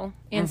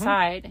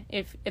inside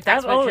if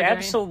that's what you're doing.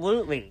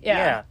 Absolutely.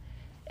 Yeah.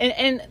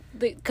 And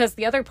because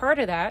the other part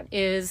of that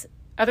is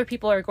other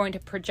people are going to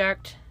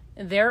project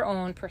their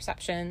own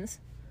perceptions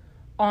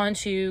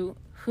onto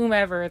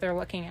whomever they're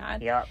looking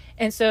at. Yeah.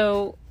 And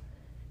so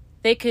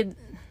they could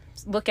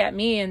look at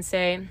me and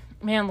say,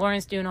 man,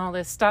 Lauren's doing all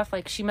this stuff.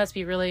 Like, she must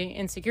be really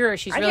insecure.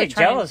 She's really get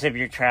jealous if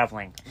you're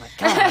traveling. I'm like,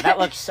 God, that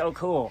looks so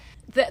cool.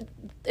 That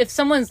if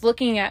someone's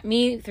looking at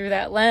me through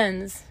that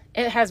lens,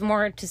 it has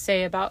more to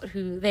say about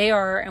who they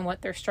are and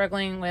what they're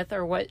struggling with,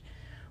 or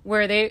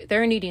where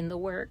they're needing the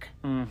work.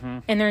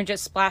 And they're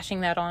just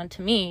splashing that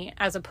onto me,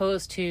 as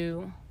opposed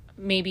to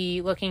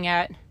maybe looking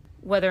at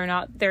whether or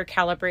not they're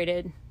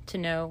calibrated to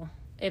know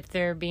if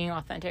they're being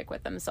authentic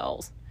with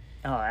themselves.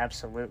 Oh,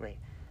 absolutely.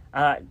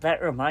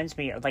 That reminds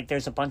me, like,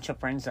 there's a bunch of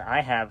friends that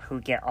I have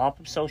who get off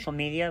of social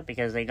media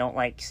because they don't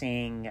like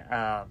seeing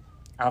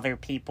other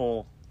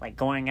people, like,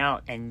 going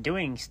out and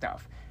doing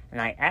stuff. And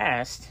I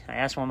asked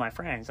one of my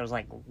friends, I was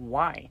like,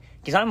 why?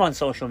 Because I'm on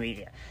social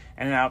media.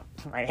 And I'm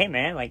like, hey,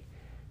 man, like,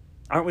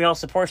 aren't we all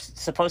supposed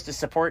to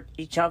support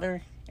each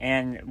other?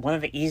 And one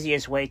of the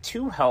easiest way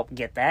to help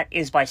get that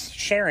is by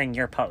sharing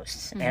your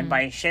posts and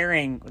by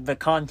sharing the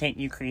content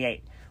you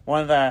create.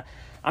 I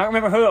don't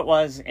remember who it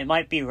was. It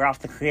might be Ralph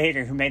the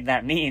Creator who made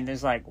that meme.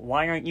 There's like,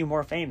 why aren't you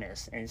more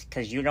famous? And it's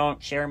because you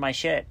don't share my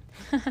shit.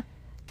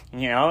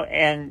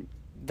 And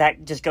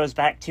that just goes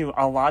back to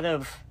a lot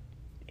of,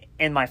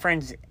 in my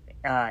friend's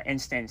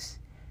instance,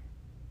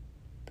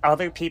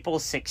 other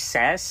people's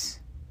success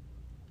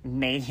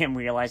made him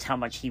realize how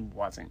much he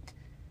wasn't.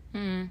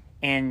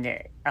 And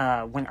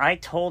when I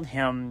told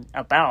him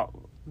about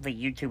the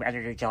YouTube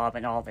editor job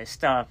and all this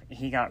stuff,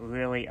 he got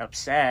really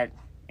upset,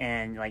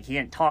 and like he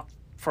didn't talk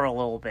for a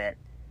little bit.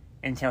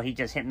 until he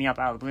just hit me up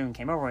out of the blue and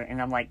came over.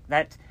 And I'm like,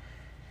 that.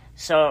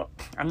 So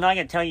I'm not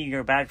going to tell you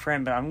you're a bad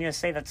friend, but I'm going to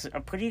say that's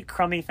a pretty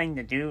crummy thing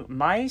to do.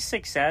 My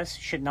success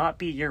should not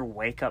be your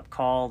wake-up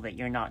call that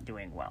you're not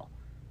doing well.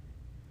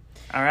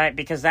 All right?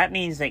 Because that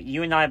means that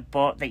you and I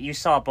both, that you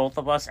saw both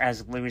of us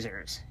as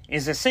losers,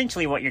 is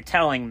essentially what you're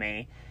telling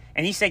me.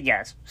 And he said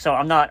yes. So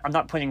I'm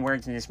not putting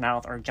words in his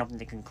mouth or jumping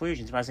to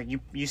conclusions, but I said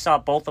you saw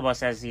both of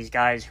us as these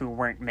guys who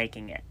weren't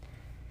making it.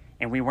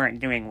 And we weren't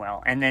doing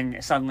well. And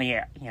then suddenly,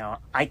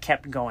 I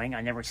kept going.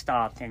 I never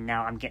stopped. And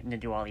now I'm getting to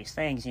do all these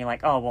things. And you're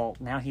like, oh, well,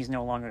 now he's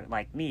no longer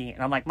like me.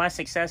 And I'm like, my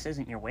success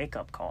isn't your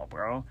wake-up call,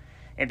 bro.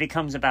 It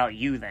becomes about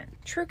you then.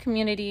 True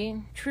community,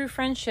 true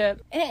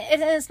friendship.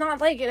 And it's not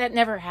like that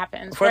never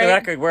happens. For the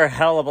record, we're a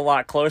hell of a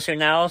lot closer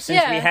now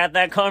since we had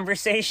that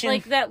conversation.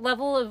 Like that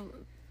level of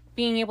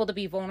being able to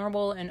be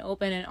vulnerable and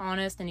open and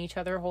honest and each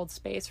other hold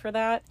space for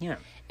that. Yeah.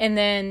 And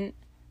then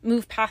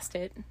move past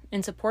it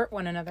and support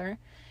one another.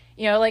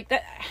 Like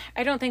that,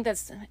 I don't think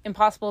that's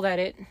impossible that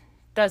it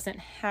doesn't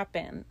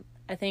happen.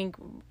 I think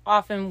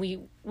often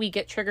we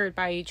get triggered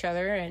by each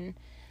other, and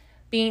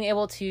being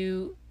able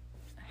to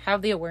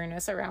have the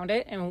awareness around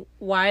it and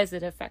why is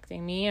it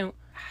affecting me and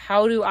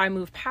how do I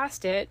move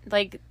past it?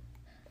 Like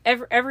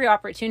every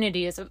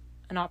opportunity is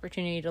an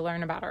opportunity to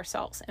learn about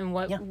ourselves and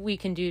what we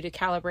can do to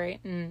calibrate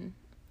and,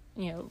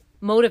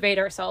 motivate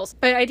ourselves.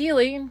 But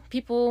ideally,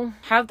 people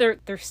have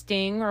their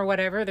sting or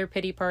whatever, their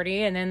pity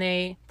party, and then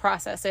they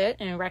process it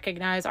and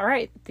recognize, all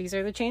right, these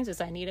are the changes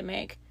I need to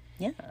make.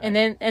 Yeah. And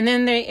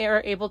then they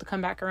are able to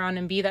come back around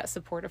and be that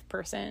supportive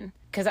person.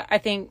 Because I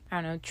think,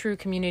 true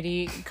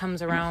community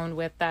comes around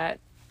with that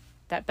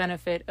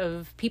benefit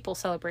of people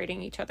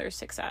celebrating each other's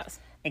success.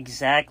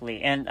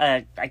 Exactly. And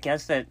I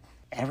guess that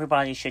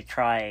everybody should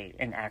try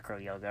an acro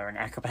yoga or an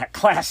acrobat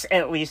class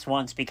at least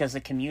once, because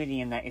the community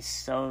in that is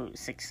so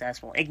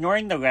successful.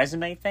 Ignoring the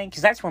resume thing,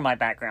 because that's where my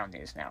background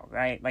is now,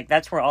 right? Like,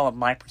 that's where all of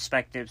my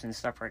perspectives and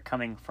stuff are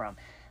coming from.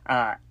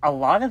 A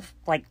lot of,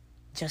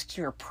 just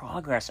your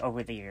progress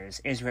over the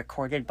years is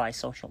recorded by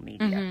social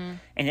media. Mm-hmm.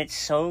 And it's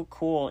so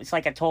cool. It's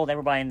like I told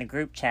everybody in the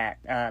group chat,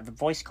 the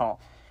voice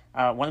call.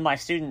 One of my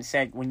students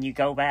said, when you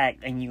go back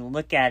and you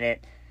look at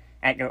it,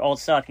 at your old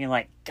stuff, and you're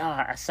like,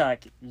 God, I suck.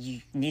 You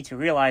need to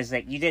realize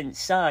that you didn't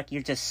suck.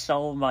 You're just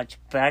so much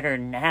better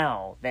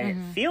now than it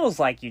feels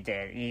like you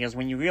did. And he goes,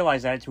 when you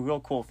realize that, it's a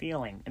real cool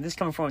feeling. And this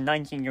coming from a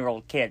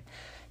 19-year-old kid,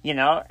 And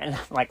I'm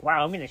like,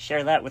 wow, I'm going to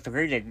share that with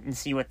Rooted and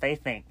see what they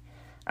think.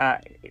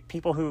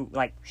 People who,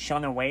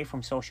 shun away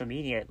from social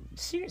media,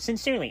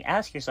 sincerely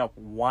ask yourself,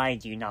 why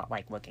do you not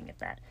like looking at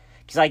that?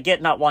 Because I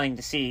get not wanting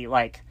to see,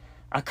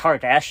 a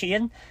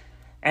Kardashian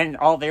and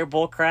all their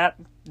bullcrap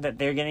that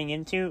they're getting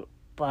into,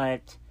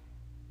 but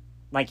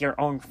your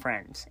own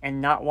friends,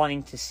 and not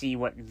wanting to see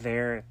what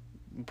they're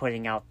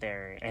putting out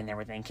there and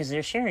everything, because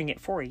they're sharing it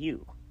for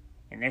you,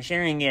 and they're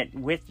sharing it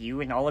with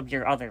you and all of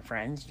your other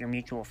friends, your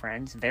mutual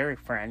friends, their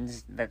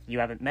friends that you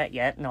haven't met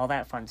yet, and all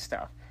that fun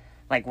stuff.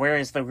 Where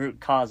is the root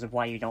cause of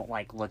why you don't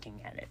like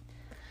looking at it?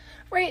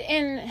 Right,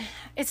 and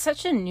it's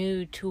such a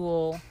new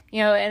tool,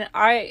 and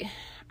I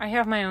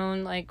have my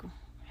own,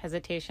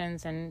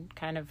 hesitations and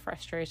kind of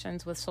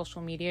frustrations with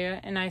social media,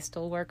 and I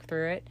still work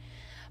through it.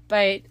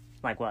 But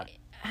like what?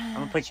 I'm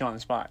gonna put you on the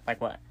spot. Like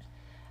what?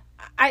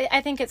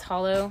 I think it's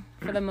hollow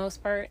for the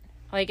most part.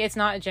 It's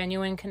not a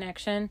genuine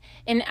connection,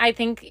 and I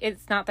think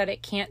it's not that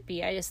it can't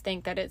be. I just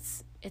think that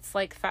it's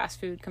like fast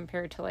food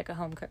compared to a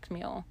home cooked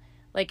meal.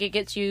 It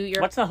gets you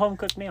your. What's a home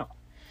cooked meal?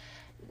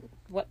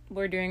 What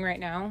we're doing right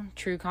now,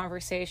 true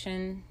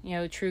conversation,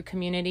 true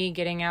community,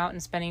 getting out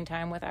and spending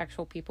time with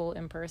actual people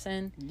in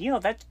person.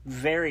 That's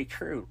very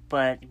true.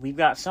 But we've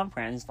got some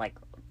friends like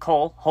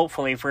Cole,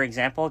 hopefully, for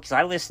example, because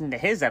I listened to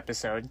his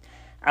episode,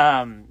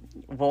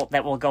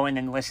 that will go in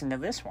and listen to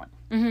this one.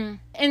 Mm-hmm.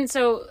 And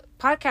so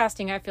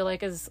podcasting, I feel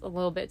like, is a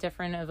little bit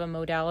different of a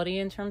modality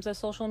in terms of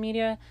social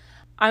media.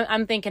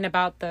 I'm thinking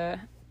about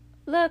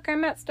look,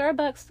 I'm at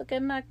Starbucks, look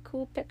at my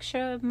cool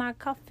picture of my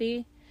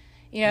coffee.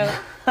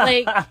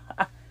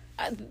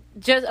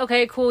 Just,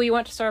 okay, cool, you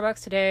went to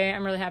Starbucks today,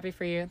 I'm really happy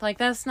for you.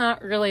 That's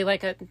not really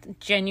a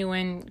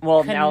genuine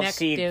now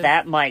see,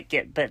 that might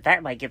get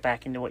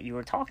back into what you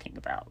were talking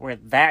about, where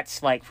that's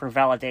for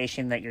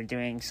validation that you're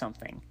doing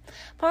something.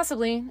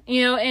 Possibly,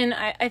 and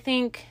I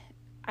think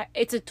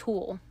it's a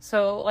tool.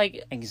 So,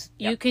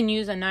 you can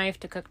use a knife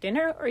to cook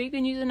dinner, or you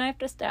can use a knife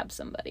to stab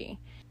somebody.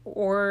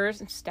 Or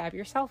stab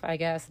yourself, I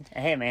guess.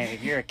 Hey, man,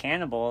 if you're a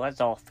cannibal, that's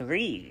all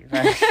three.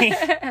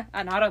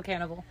 An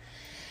auto-cannibal.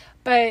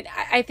 But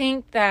I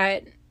think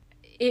that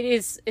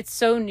it's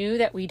so new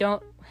that we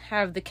don't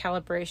have the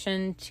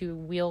calibration to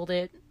wield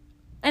it.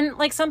 And,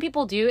 some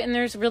people do, and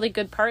there's really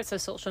good parts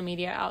of social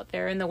media out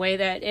there in the way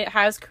that it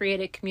has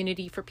created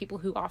community for people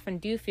who often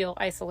do feel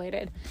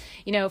isolated.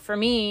 For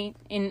me,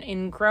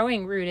 in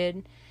growing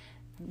Rooted,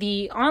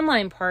 the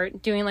online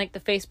part, doing the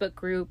Facebook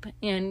group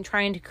and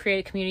trying to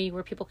create a community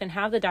where people can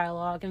have the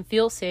dialogue and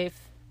feel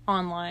safe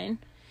online,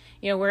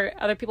 where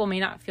other people may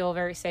not feel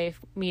very safe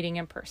meeting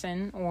in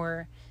person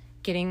or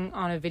getting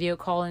on a video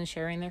call and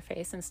sharing their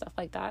face and stuff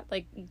like that.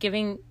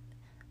 Giving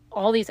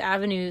all these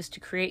avenues to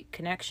create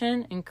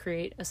connection and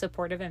create a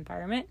supportive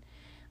environment.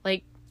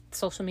 Like,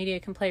 social media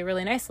can play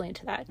really nicely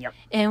into that. Yep.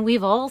 And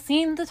we've all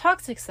seen the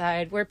toxic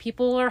side where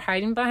people are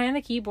hiding behind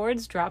the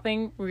keyboards,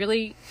 dropping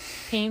really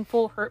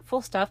painful,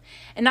 hurtful stuff,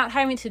 and not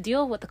having to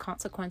deal with the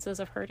consequences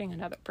of hurting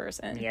another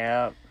person.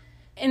 Yeah.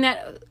 And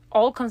that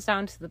all comes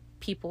down to the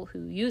people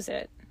who use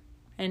it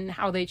and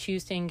how they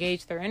choose to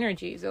engage their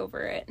energies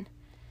over it.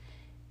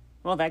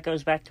 Well, that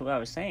goes back to what I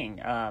was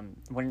saying.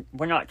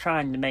 We're not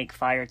trying to make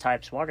fire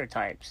types water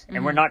types,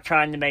 and we're not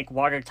trying to make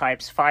water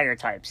types fire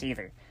types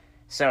either.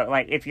 So,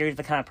 like, if you're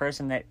the kind of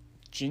person that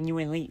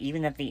genuinely,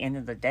 even at the end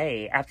of the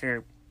day,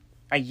 after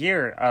a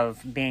year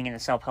of being in a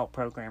self-help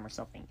program or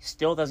something,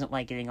 still doesn't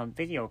like getting on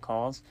video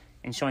calls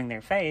and showing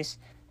their face,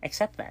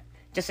 accept that.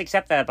 Just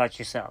accept that about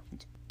yourself.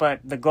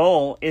 But the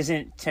goal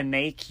isn't to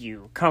make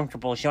you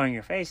comfortable showing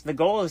your face. The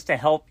goal is to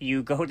help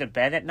you go to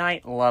bed at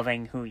night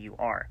loving who you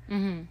are.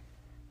 Mm-hmm.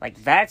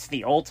 Like, that's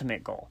the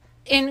ultimate goal.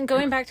 And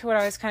going back to what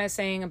I was kind of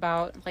saying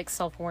about, like,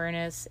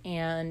 self-awareness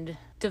and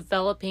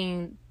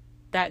developing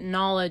that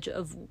knowledge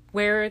of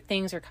where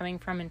things are coming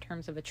from in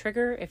terms of a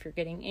trigger, if you're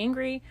getting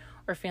angry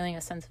or feeling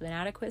a sense of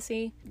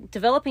inadequacy,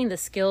 developing the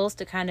skills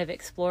to kind of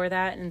explore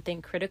that and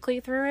think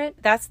critically through it,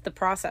 that's the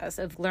process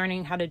of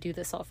learning how to do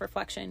the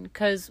self-reflection.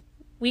 Because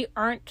these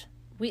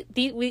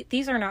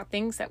are not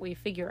things that we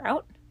figure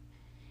out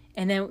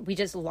and then we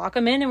just lock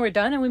them in and we're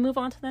done and we move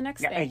on to the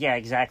next thing. Yeah,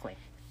 exactly.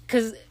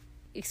 Because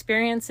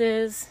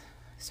experiences,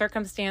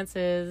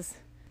 circumstances,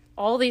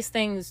 all these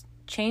things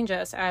change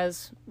us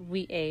as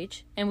we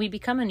age and we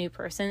become a new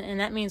person, and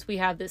that means we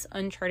have this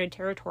uncharted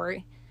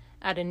territory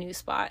at a new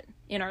spot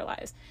in our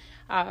lives.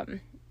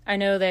 I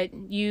know that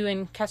you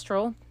and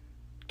Kestrel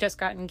just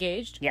got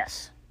engaged.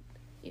 Yes.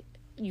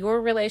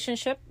 Your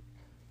relationship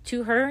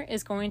to her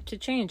is going to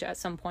change at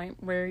some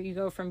point, where you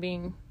go from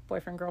being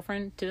boyfriend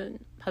girlfriend to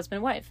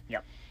husband wife.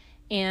 Yep.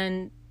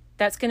 And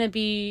that's going to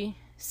be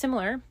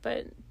similar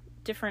but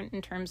different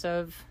in terms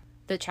of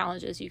the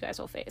challenges you guys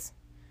will face.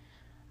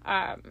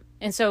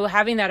 And so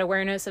having that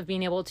awareness of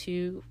being able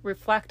to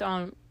reflect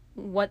on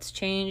what's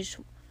changed,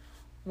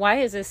 why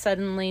is this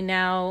suddenly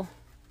now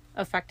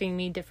affecting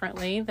me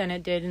differently than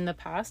it did in the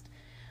past?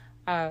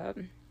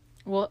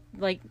 Well,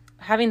 like,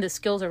 having the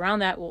skills around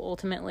that will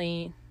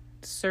ultimately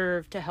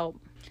serve to help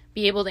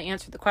be able to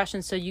answer the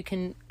questions, so you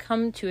can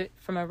come to it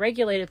from a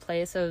regulated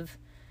place of,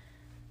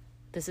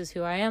 this is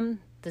who I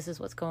am, this is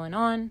what's going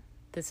on,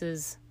 this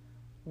is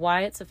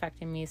why it's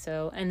affecting me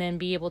so, and then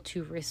be able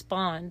to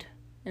respond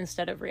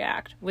instead of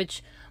react,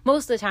 which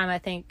most of the time I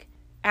think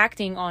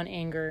acting on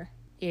anger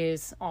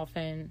is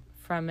often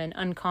from an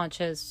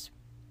unconscious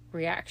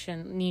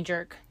reaction,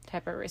 knee-jerk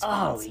type of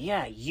response. Oh,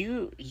 yeah.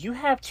 You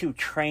have to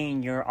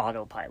train your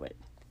autopilot.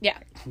 Yeah.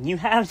 You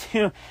have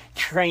to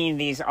train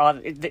these.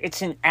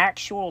 It's an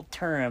actual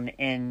term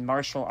in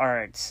martial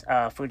arts.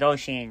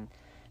 Fudoshin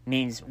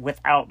means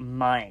without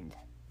mind.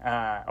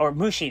 Or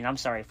Mushin, I'm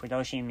sorry.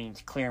 Fudoshin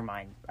means clear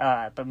mind.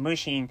 But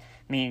Mushin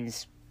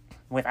means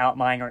without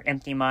mind or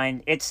empty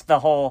mind. It's the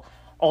whole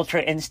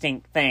Ultra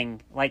Instinct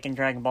thing, like in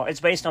Dragon Ball. It's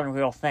based on a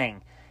real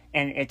thing.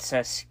 And it's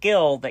a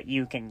skill that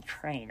you can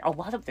train. A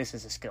lot of this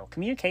is a skill.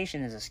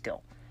 Communication is a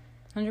skill.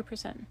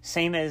 100%.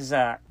 Same as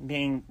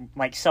being,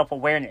 like,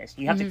 self-awareness.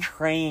 You have to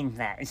train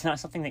that. It's not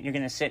something that you're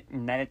going to sit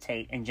and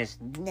meditate and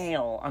just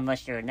nail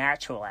unless you're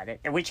natural at it,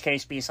 in which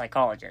case be a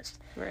psychologist.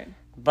 Right.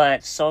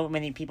 But so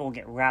many people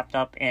get wrapped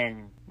up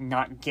in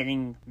not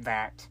getting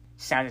that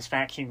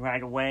satisfaction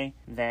right away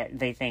that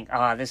they think,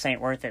 this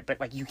ain't worth it. But,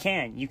 like, you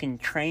can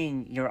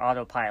train your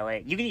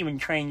autopilot. You can even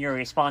train your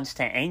response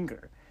to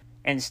anger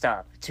and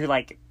stuff to,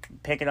 like,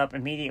 pick it up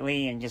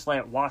immediately and just let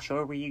it wash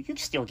over you. You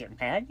still get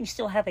mad. You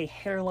still have a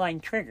hairline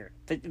trigger.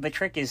 The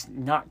trick is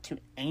not to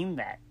aim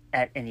that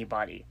at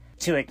anybody,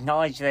 to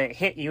acknowledge that it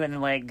hit you and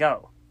then let it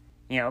go.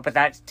 You know, but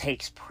that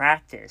takes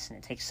practice, and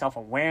it takes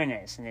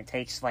self-awareness, and it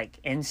takes, like,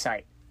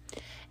 insight.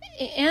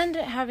 And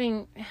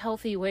having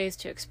healthy ways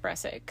to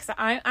express it. Because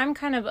I'm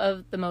kind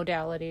of the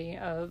modality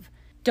of,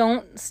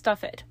 don't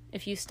stuff it.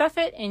 If you stuff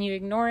it and you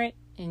ignore it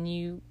and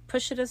you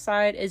push it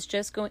aside, it's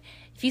just going...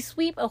 If you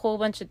sweep a whole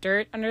bunch of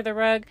dirt under the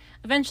rug,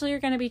 eventually you're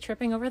going to be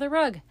tripping over the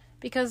rug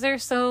because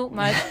there's so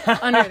much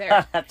under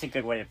there. That's a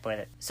good way to put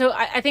it. So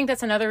I think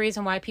that's another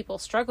reason why people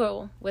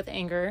struggle with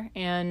anger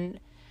and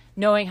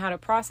knowing how to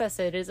process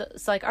it. Is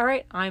it's like, all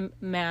right, I'm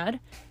mad.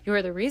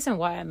 You're the reason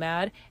why I'm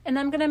mad, and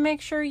I'm going to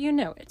make sure you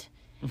know it.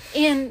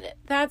 And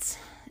that's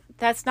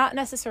not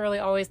necessarily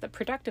always the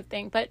productive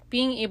thing, but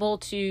being able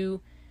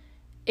to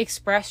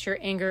express your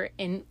anger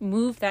and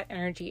move that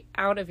energy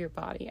out of your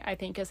body, I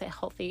think, is a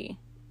healthy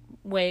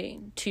way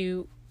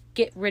to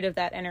get rid of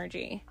that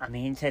energy. I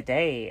mean,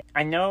 today,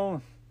 I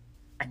know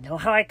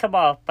how I come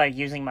off by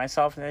using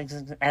myself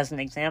as an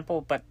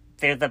example, but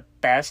they're the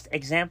best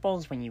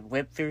examples when you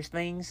live through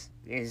things,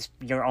 is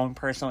your own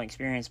personal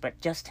experience. But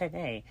just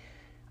today,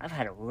 I've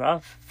had a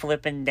rough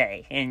flippin'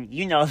 day, and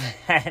you know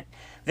that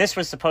this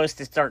was supposed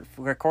to start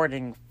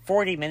recording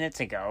 40 minutes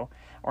ago,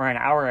 or an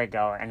hour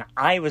ago, and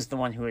I was the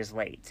one who was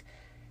late.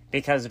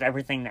 because of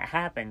everything that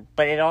happened.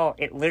 But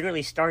it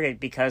literally started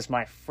because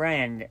my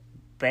friend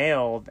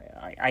bailed.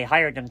 I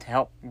hired him to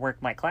help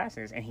work my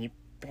classes, and he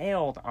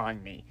bailed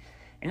on me.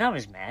 And I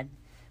was mad.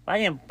 But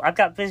I've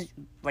got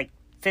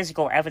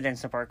physical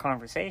evidence of our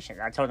conversation.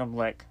 I told him,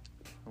 look,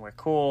 we're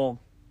cool.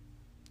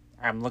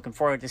 I'm looking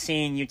forward to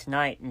seeing you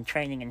tonight and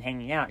training and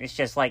hanging out. It's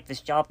just like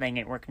this job thing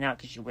ain't working out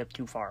because you live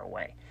too far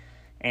away.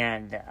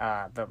 And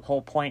the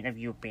whole point of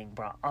you being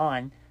brought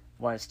on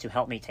was to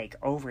help me take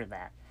over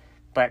that.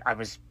 But I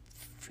was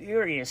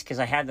furious because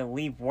I had to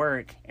leave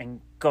work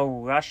and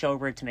go rush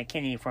over to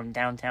McKinney from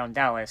downtown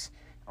Dallas,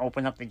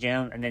 open up the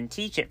gym, and then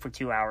teach it for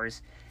 2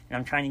 hours. And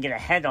I'm trying to get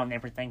ahead on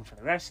everything for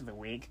the rest of the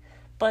week.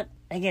 But,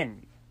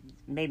 again,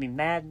 made me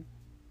mad.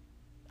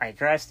 I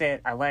addressed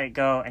it, I let it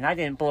go, and I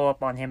didn't blow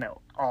up on him at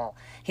all.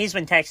 He's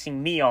been texting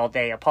me all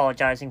day,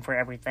 apologizing for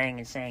everything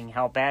and saying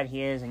how bad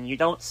he is, and you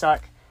don't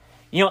suck.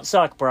 You don't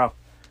suck, bro.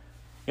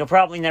 You'll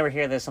probably never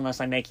hear this unless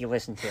I make you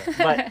listen to it.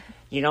 But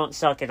you don't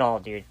suck at all,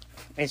 dude.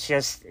 It's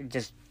just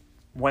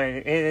what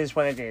it is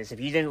what it is. If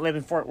you didn't live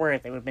in Fort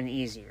Worth, it would have been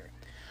easier.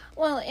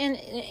 Well,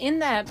 in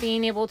that,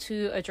 being able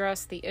to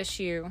address the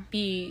issue,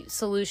 be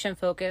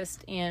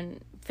solution-focused, and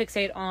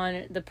fixate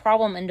on the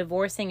problem and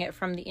divorcing it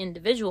from the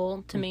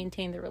individual to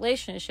maintain the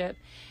relationship,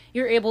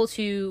 you're able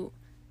to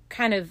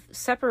kind of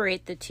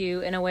separate the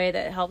two in a way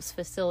that helps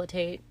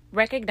facilitate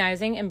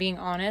recognizing and being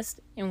honest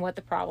in what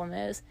the problem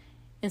is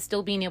and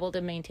still being able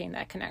to maintain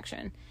that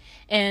connection.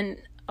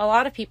 And a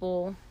lot of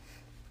people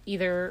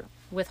either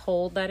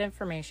withhold that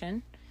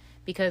information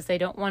because they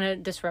don't want to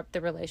disrupt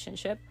the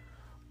relationship,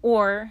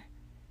 or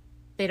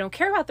they don't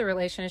care about the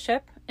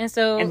relationship, and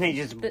they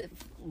just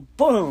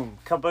boom,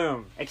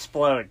 kaboom,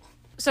 explode.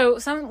 So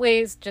some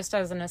ways, just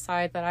as an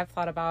aside, that I've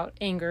thought about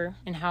anger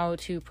and how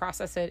to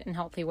process it in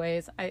healthy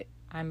ways,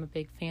 I'm a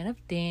big fan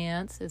of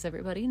dance, as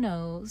everybody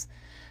knows.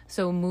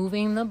 So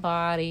moving the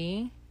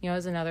body,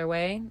 is another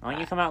way. Why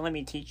don't you come out and let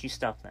me teach you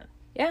stuff then?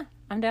 Yeah,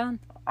 I'm down.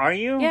 Are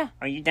you? Yeah.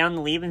 Are you down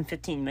to leave in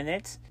 15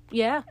 minutes?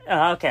 Yeah.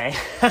 Oh, okay.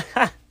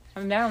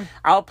 I'm down.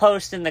 I'll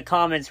post in the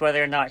comments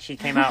whether or not she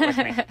came out with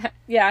me.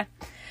 Yeah.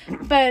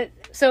 But,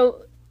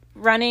 so,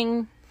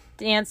 running,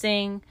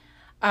 dancing.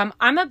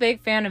 I'm a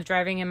big fan of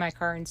driving in my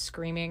car and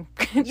screaming.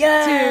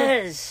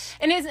 Yes!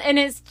 And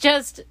it's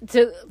just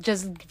to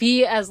just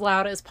be as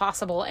loud as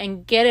possible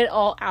and get it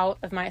all out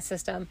of my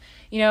system.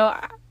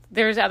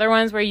 There's other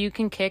ones where you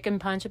can kick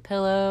and punch a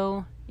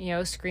pillow,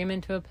 scream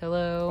into a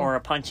pillow. Or a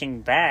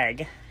punching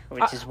bag,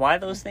 which is why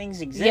those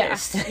things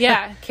exist.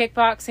 Yeah.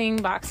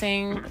 Kickboxing,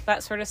 boxing,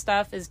 that sort of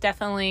stuff is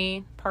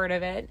definitely part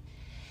of it.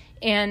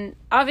 And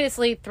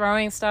obviously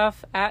throwing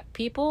stuff at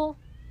people,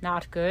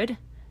 not good.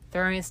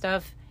 Throwing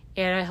stuff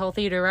in a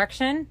healthy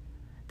direction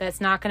that's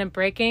not going to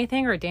break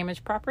anything or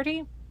damage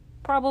property,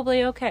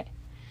 probably okay.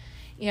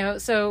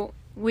 So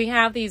we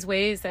have these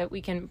ways that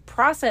we can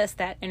process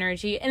that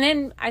energy. And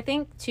then I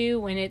think too,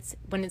 when it's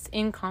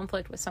in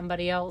conflict with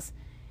somebody else,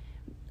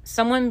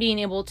 someone being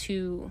able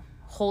to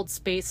hold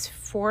space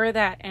for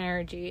that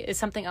energy is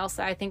something else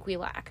that I think we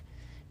lack,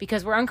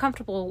 because we're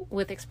uncomfortable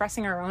with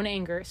expressing our own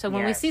anger. So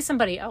when we see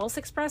somebody else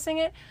expressing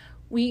it,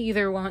 we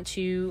either want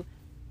to,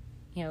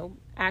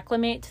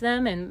 acclimate to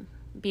them and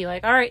be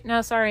like, all right,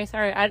 no, sorry,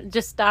 I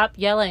just stop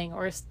yelling,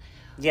 or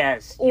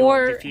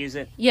diffuse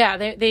it. Yeah,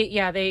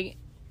 they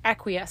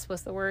acquiesce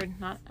was the word,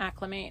 not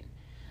acclimate.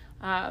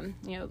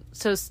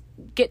 So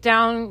get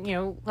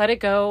down, let it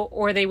go,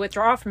 or they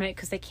withdraw from it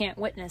because they can't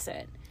witness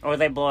it. Or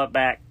they blow it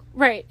back.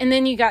 Right. And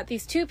then you got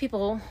these two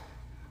people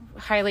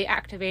highly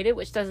activated,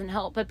 which doesn't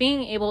help. But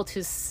being able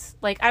to,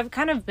 I've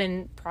kind of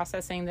been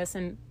processing this,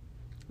 and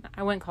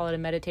I wouldn't call it a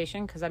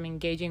meditation because I'm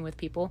engaging with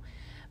people,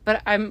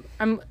 but I'm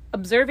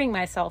observing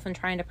myself and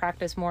trying to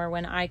practice more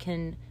when I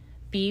can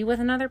be with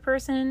another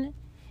person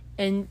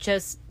and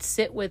just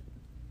sit with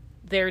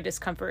their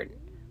discomfort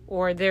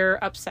or their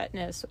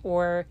upsetness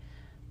or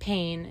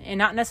pain, and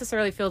not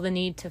necessarily feel the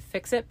need to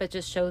fix it, but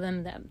just show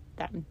them that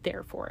I'm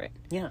there for it.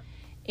 Yeah.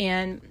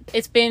 And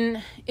it's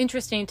been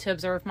interesting to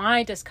observe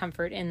my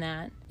discomfort in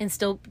that and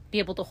still be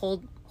able to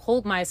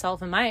hold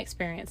myself and my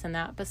experience in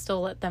that, but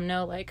still let them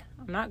know, I'm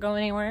not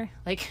going anywhere.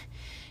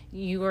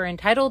 You are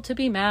entitled to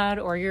be mad,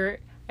 or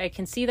I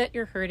can see that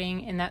you're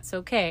hurting, and that's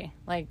okay.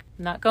 I'm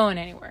not going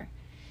anywhere.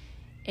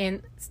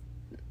 And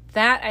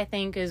that, I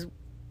think, is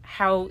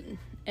how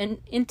an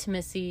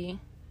intimacy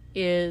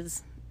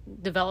is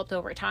developed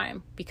over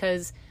time,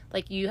 because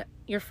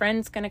your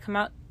friend's going to come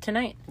out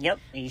tonight. Yep,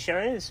 he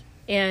sure is.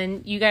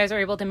 And you guys are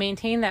able to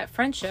maintain that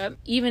friendship,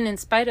 even in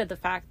spite of the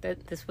fact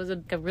that this was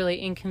a really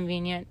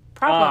inconvenient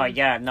problem. Oh,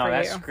 yeah, no,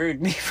 that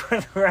screwed me for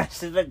the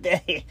rest of the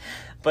day.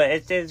 But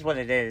it is what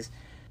it is.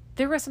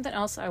 There was something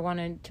else I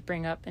wanted to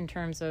bring up in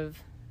terms of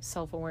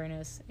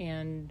self-awareness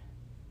and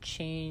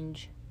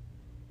change,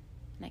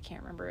 and I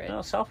can't remember it.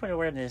 Well,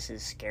 self-awareness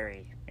is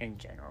scary in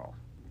general.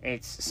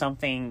 It's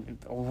something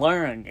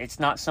learned. It's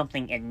not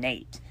something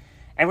innate.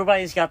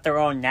 Everybody's got their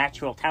own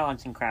natural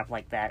talents and crap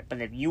like that,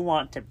 but if you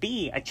want to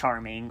be a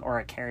charming or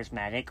a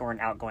charismatic or an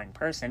outgoing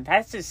person,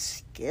 that's a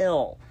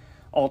skill.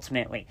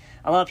 ultimately.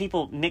 A lot of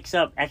people mix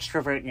up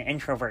extrovert and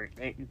introvert.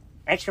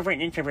 Extrovert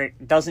and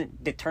introvert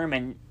doesn't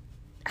determine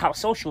how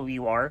social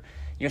you are.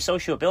 Your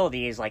social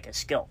ability is like a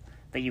skill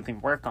that you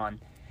can work on.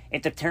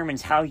 It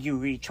determines how you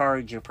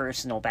recharge your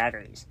personal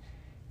batteries.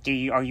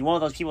 Are you one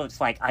of those people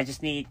that's like, I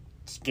just need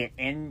to get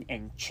in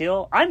and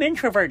chill? I'm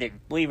introverted,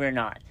 believe it or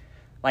not.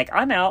 Like,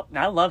 I'm out, and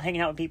I love hanging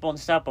out with people and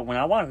stuff, but when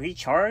I want to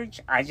recharge,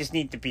 I just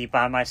need to be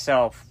by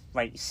myself,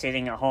 like,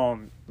 sitting at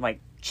home, like,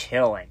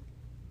 chilling,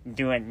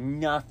 doing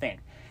nothing.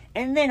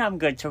 And then I'm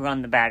good to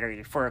run the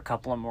battery for a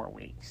couple of more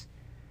weeks.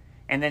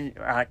 And then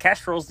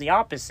Kestrel's the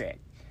opposite.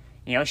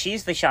 You know,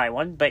 she's the shy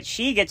one, but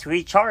she gets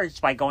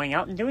recharged by going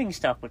out and doing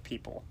stuff with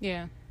people.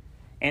 Yeah.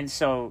 And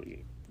so,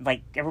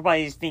 like,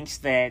 everybody thinks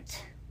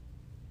that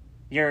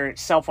your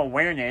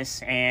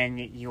self-awareness and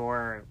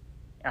your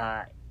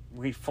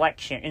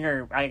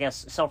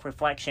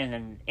self-reflection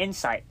and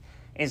insight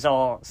is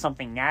all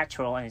something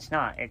natural, and it's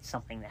not. It's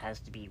something that has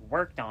to be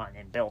worked on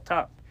and built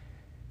up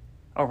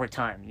over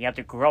time. You have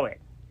to grow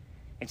it.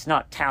 It's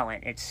not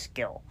talent, it's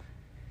skill.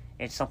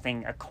 It's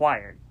something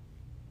acquired.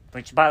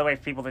 Which, by the way,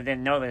 for people that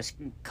didn't know this,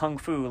 Kung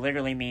Fu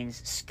literally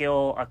means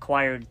skill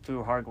acquired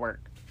through hard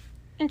work.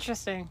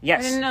 Interesting.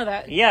 Yes. I didn't know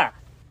that. Yeah.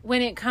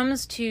 When it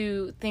comes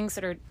to things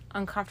that are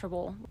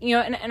uncomfortable, you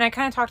know, and I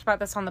kind of talked about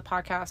this on the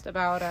podcast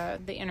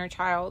about the inner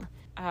child,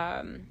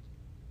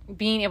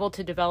 being able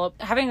to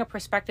develop, having a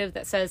perspective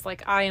that says,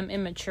 like, I am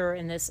immature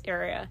in this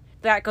area.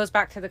 That goes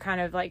back to the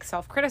kind of, like,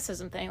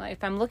 self-criticism thing. Like,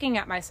 if I'm looking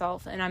at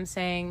myself and I'm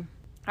saying,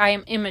 I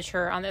am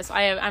immature on this,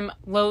 I'm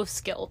low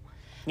skill.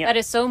 Yep. That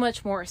is so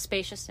much more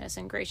spaciousness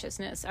and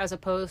graciousness as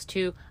opposed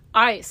to,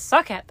 I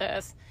suck at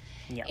this.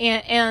 Yep.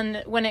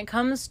 And when it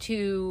comes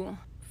to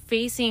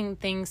facing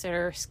things that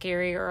are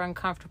scary or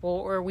uncomfortable,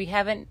 or we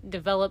haven't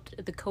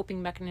developed the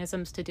coping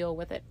mechanisms to deal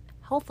with it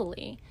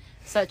healthily,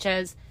 such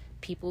as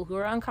people who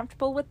are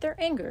uncomfortable with their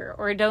anger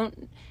or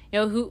don't, you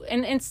know,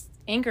 and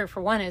anger,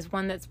 for one, is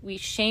one that we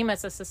shame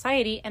as a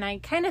society. And I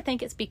kind of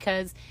think it's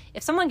because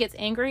if someone gets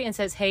angry and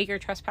says, hey, you're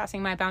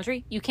trespassing my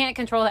boundary, you can't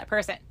control that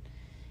person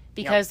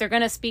because they're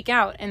going to speak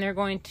out and they're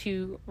going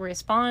to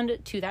respond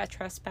to that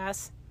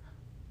trespass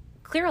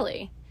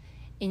clearly.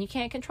 And you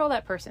can't control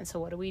that person. So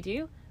what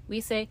do?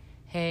 We say,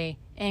 hey,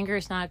 anger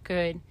is not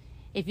good.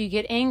 If you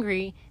get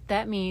angry,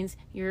 that means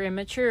you're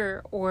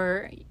immature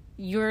or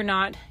you're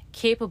not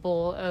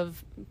capable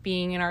of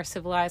being in our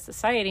civilized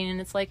society.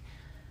 And it's like,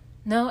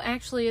 no,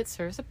 actually, it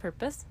serves a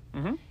purpose.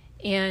 Mm-hmm.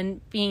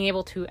 And being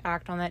able to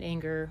act on that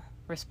anger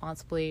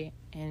responsibly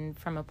and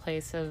from a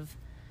place of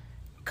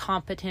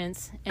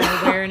competence and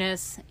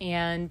awareness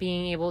and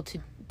being able to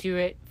do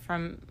it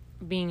from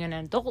being an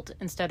adult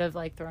instead of,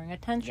 like, throwing a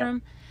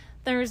tantrum. Yep.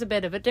 There's a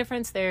bit of a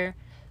difference there,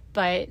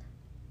 but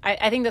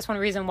I think that's one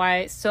reason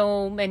why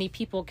so many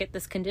people get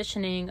this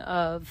conditioning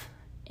of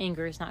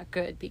anger is not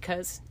good,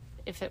 because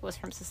if it was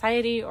from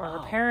society or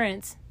our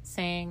parents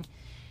saying,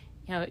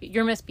 you know,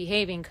 you're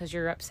misbehaving because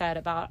you're upset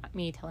about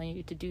me telling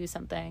you to do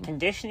something.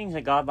 Conditioning is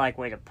a godlike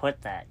way to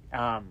put that.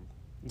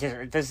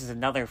 This is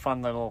another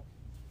fun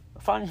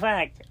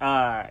fact.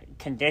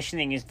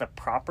 Conditioning is the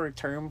proper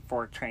term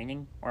for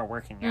training or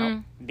working out,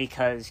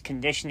 because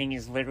conditioning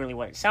is literally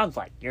what it sounds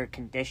like. You're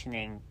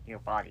conditioning your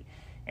body.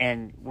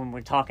 And when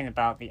we're talking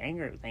about the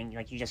anger thing,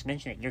 like you just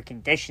mentioned it, you're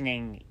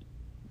conditioning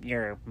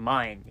your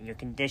mind, you're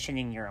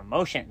conditioning your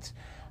emotions.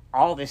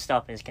 All this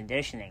stuff is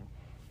conditioning.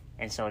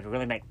 And so to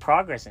really make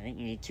progress in it,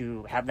 you need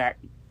to have that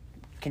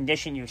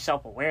condition your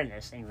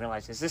self-awareness and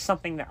realize, is this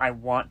something that I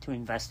want to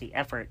invest the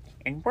effort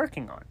in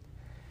working on?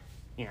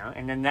 You know,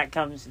 and then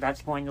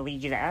that's going to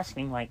lead you to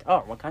asking, like,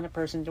 oh, what kind of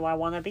person do I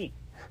want to be?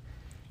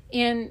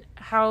 And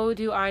how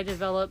do I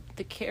develop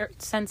the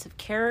sense of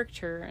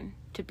character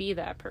to be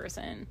that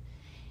person?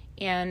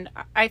 And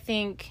I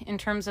think in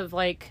terms of,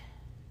 like,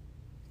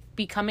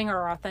 becoming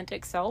our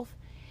authentic self,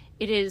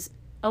 it is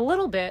a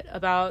little bit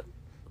about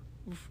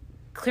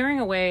clearing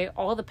away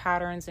all the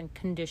patterns and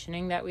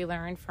conditioning that we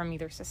learned from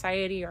either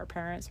society, our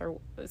parents, or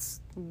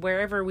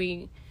wherever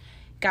we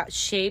got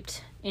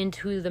shaped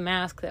into the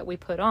mask that we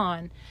put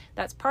on.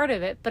 That's part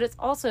of it, but it's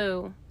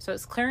also, so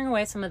it's clearing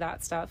away some of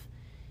that stuff,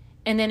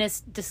 and then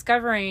it's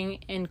discovering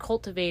and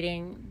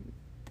cultivating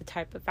the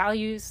type of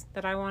values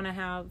that I want to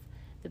have,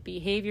 the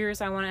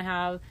behaviors I want to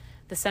have,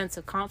 the sense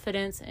of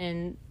confidence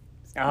and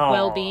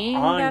well-being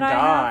that I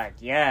have.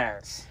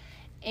 Yes.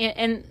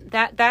 And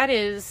that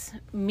is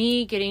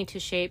me getting to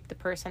shape the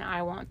person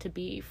I want to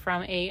be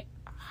from a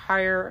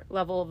higher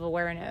level of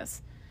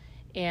awareness,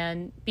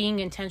 and being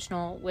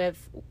intentional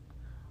with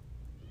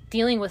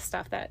dealing with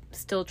stuff that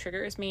still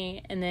triggers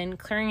me and then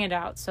clearing it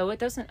out so it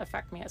doesn't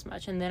affect me as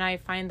much. And then I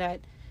find that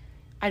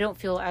I don't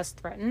feel as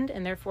threatened,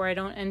 and therefore I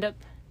don't end up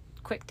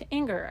quick to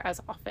anger as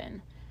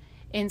often.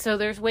 And so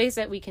there's ways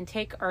that we can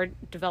take our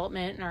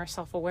development and our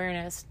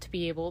self-awareness to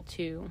be able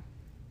to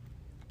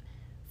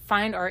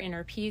find our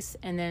inner peace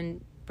and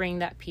then bring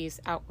that peace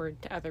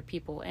outward to other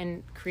people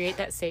and create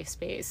that safe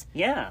space.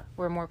 Yeah.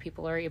 Where more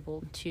people are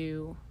able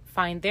to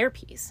find their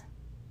peace.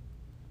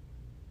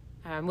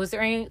 Was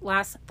there any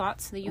last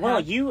thoughts that you Well,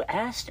 had? you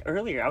asked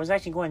earlier. I was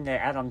actually going to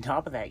add on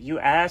top of that. You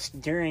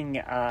asked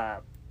during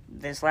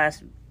this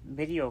last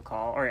video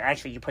call, or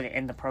actually you put it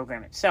in the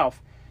program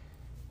itself,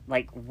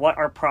 like, what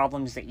are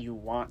problems that you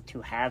want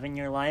to have in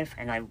your life?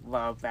 And I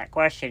love that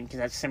question, because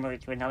that's similar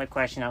to another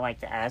question I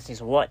like to ask,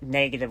 is what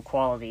negative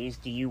qualities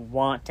do you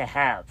want to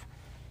have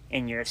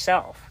in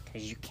yourself?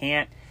 Because you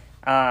can't...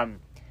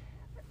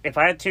 if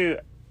I had to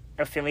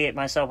affiliate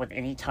myself with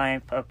any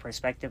type of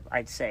perspective,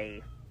 I'd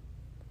say...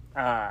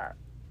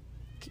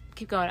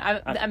 Keep going.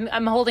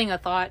 I'm holding a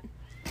thought.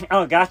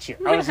 Oh, got you.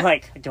 I was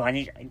like, do I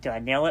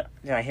nail it?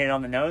 Did I hit it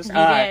on the nose? You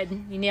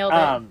did. You nailed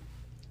it.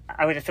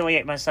 I would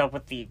affiliate myself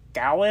with the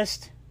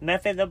Taoist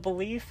method of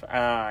belief,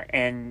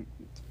 and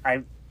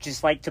I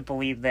just like to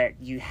believe that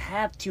you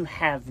have to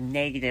have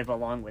negative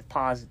along with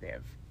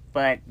positive,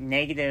 but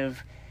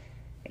negative,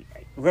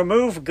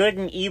 remove good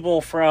and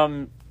evil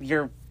from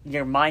your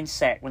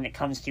mindset when it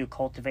comes to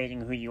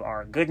cultivating who you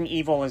are. Good and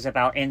evil is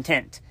about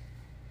intent.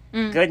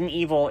 Good and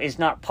evil is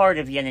not part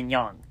of yin and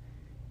yang.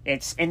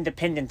 It's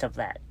independent of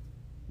that.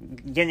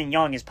 Yin and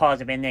yang is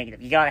positive and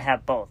negative. You gotta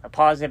have both. A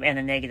positive and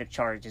a negative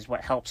charge is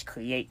what helps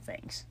create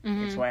things.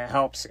 It's what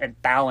helps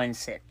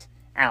balance it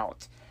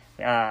out.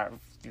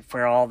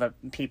 For all the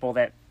people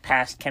that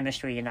passed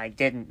chemistry and I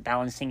didn't,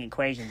 balancing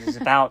equations is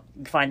about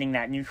finding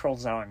that neutral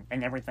zone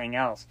and everything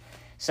else.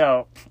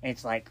 So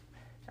it's like,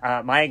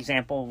 my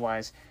example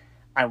was,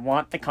 I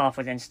want the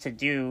confidence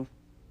to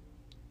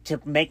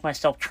make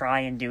myself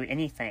try and do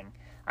anything.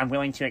 I'm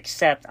willing to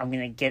accept I'm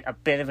going to get a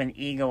bit of an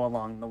ego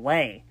along the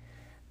way.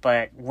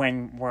 But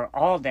when we're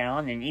all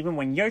down, and even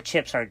when your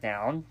chips are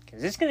down,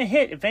 because it's going to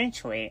hit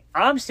eventually,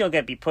 I'm still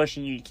going to be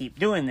pushing you to keep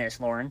doing this,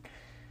 Lauren.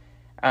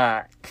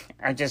 I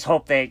just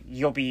hope that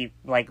you'll be,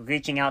 like,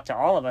 reaching out to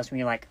all of us when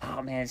you're like,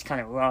 oh man, it's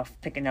kind of rough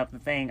picking up the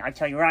thing. I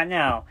tell you right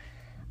now,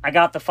 I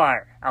got the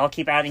fire. I'll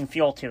keep adding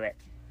fuel to it.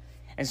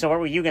 And so what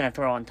were you going to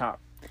throw on top?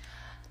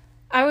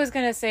 I was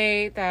going to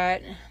say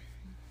that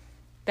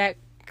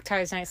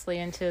ties nicely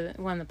into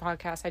one of the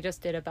podcasts I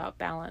just did about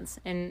balance.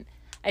 And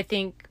I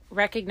think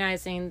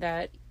recognizing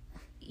that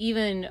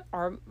even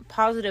our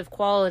positive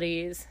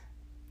qualities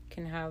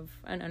can have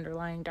an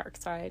underlying dark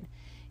side.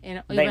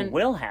 And They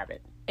will have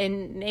it.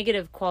 And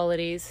negative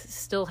qualities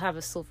still have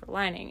a silver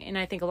lining. And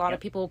I think a lot of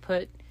people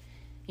put,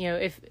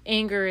 if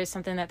anger is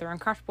something that they're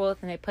uncomfortable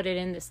with, and they put it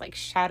in this like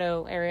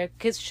shadow area,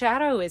 because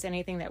shadow is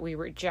anything that we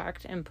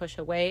reject and push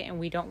away and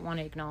we don't want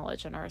to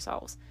acknowledge in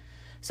ourselves.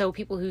 So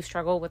people who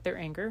struggle with their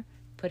anger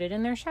put it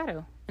in their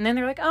shadow. And then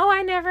they're like, oh,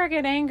 I never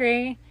get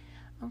angry.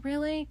 Oh,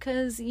 really?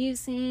 Because you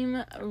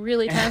seem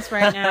really tense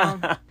right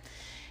now.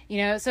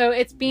 So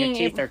it's being...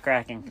 Your teeth are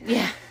cracking.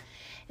 Yeah.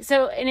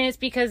 So, and it's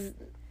because...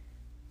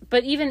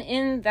 But even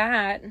in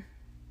that,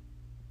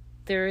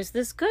 there's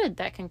this good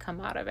that can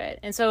come out of it.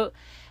 And so,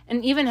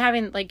 and even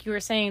having, like you were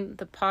saying,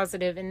 the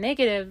positive and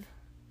negative,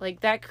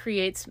 like that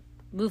creates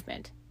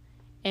movement.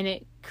 And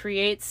it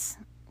creates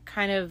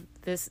kind of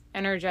this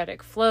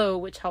energetic flow,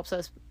 which helps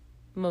us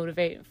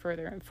motivate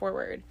further and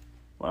forward.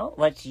 Well,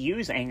 let's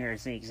use anger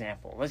as the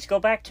example. Let's go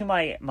back to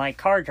my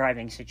car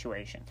driving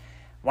situation.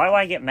 Why do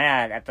I get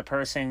mad at the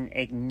person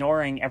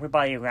ignoring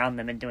everybody around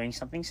them and doing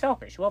something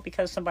selfish? Well,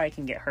 because somebody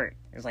can get hurt.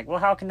 It's like, well,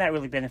 how can that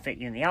really benefit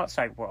you in the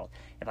outside world?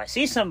 If I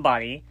see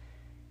somebody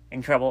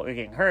in trouble or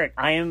getting hurt,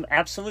 I am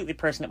absolutely the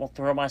person that will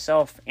throw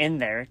myself in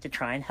there to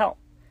try and help.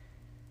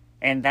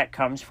 And that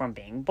comes from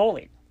being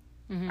bullied.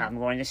 I'm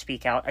going to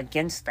speak out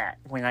against that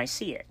when I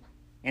see it.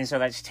 And so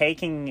that's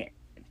taking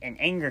an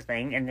anger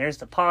thing, and there's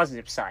the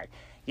positive side.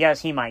 Yes,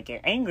 he might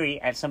get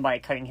angry at somebody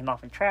cutting him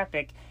off in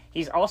traffic.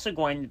 He's also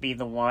going to be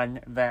the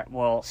one that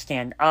will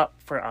stand up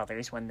for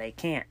others when they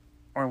can't,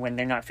 or when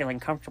they're not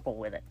feeling comfortable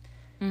with it.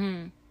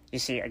 You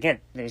see, again,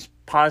 there's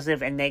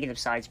positive and negative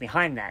sides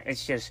behind that.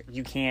 It's just,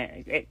 you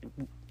can't,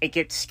 it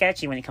gets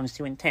sketchy when it comes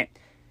to intent.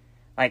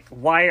 Like,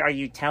 why are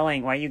you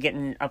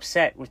getting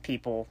upset with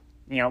people?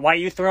 Why are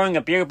you throwing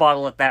a beer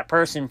bottle at that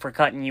person for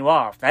cutting you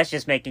off? That's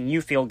just making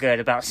you feel good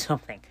about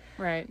something.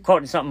 Right.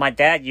 Quoting something my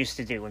dad used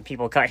to do when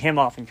people cut him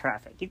off in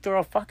traffic. He'd throw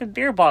a fucking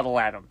beer bottle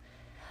at him.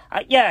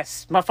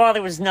 Yes, my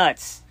father was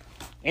nuts.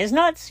 Is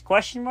nuts?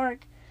 Question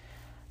mark?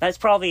 That's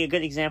probably a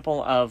good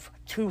example of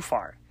too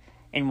far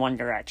in one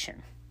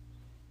direction.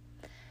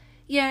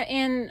 Yeah,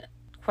 and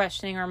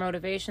questioning our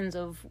motivations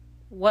of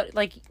what,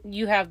 like,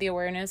 you have the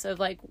awareness of,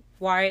 like,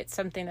 why it's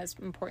something that's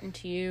important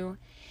to you,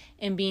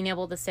 and being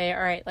able to say,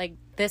 all right, like,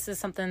 this is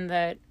something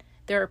that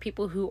there are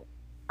people who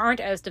aren't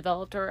as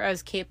developed or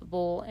as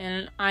capable,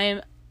 and I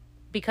am,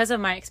 because of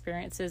my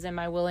experiences and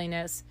my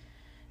willingness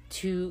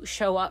to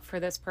show up for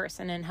this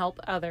person and help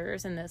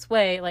others in this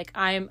way, like,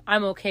 I'm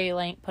okay,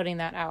 like, putting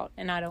that out,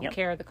 and I don't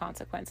care the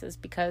consequences,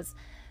 because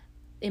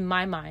in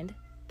my mind,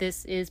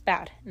 this is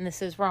bad and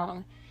this is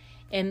wrong.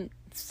 And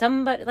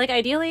somebody, like,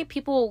 ideally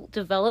people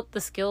develop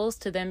the skills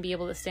to then be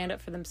able to stand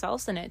up for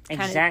themselves, and it's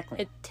kind of,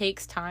 it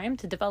takes time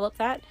to develop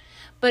that.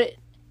 But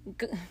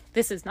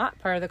this is not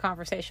part of the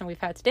conversation we've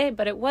had today,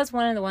 but it was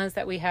one of the ones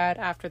that we had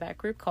after that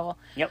group call,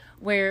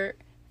 where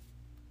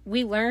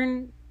we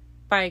learn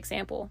by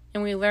example,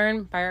 and we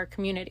learn by our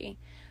community.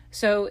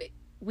 So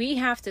we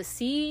have to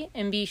see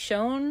and be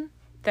shown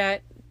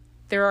that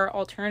there are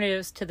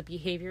alternatives to the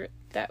behavior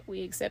that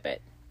we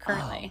exhibit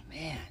currently. Oh,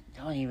 man.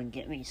 Don't even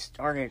get me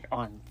started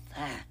on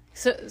that.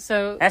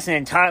 So that's an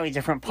entirely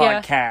different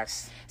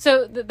podcast. Yeah.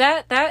 So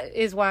that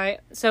is why.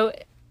 So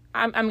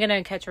I'm going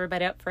to catch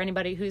everybody up for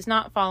anybody who's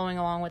not following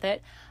along with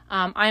it.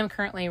 I am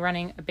currently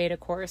running a beta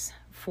course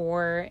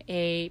for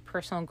a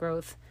personal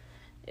growth.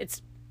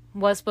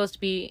 Was supposed to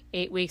be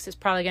 8 weeks. It's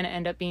probably going to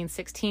end up being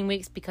 16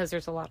 weeks because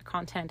there's a lot of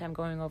content I'm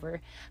going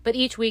over. But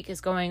each week is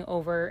going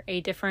over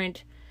a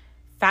different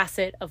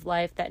facet of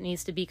life that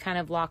needs to be kind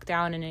of locked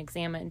down and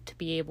examined to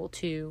be able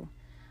to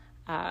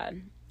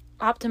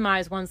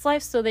optimize one's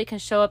life so they can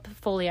show up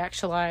fully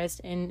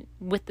actualized and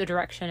with the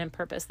direction and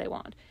purpose they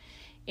want.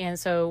 And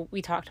so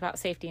we talked about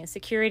safety and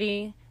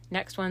security.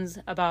 Next one's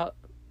about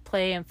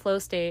play and flow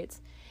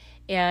states.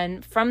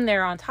 And from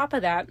there, on top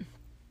of that,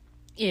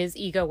 is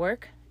ego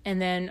work. And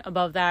then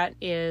above that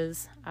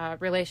is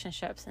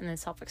relationships, and then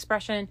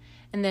self-expression,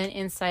 and then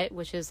insight,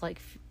 which is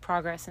like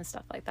progress and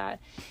stuff like that.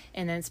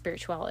 And then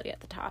spirituality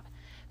at the top.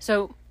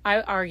 So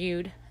I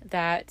argued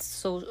that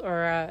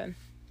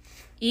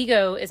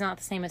ego is not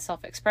the same as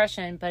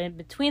self-expression, but in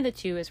between the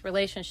two is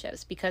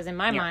relationships, because in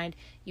my mind,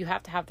 you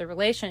have to have the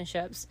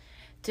relationships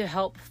to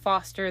help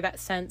foster that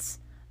sense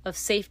of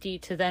safety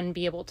to then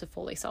be able to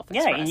fully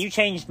self-express. Yeah, and you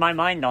changed my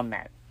mind on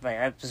that. Like,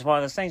 that was one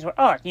of those things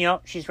where,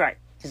 she's right.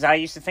 Because I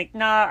used to think,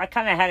 I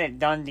kind of had it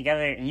done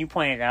together, and you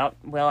pointed out,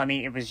 well, I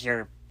mean, it was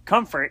your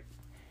comfort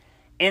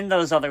in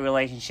those other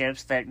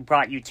relationships that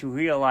brought you to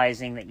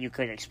realizing that you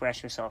could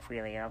express yourself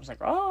freely. And I was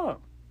like, oh,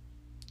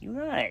 you're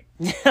right.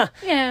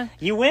 Yeah.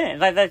 You win.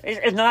 Like,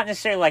 it's not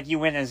necessarily like you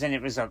win as in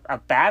it was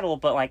a battle,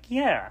 but like,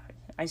 yeah,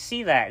 I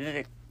see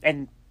that.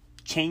 And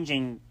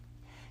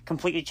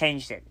completely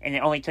changed it. And it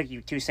only took you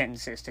 2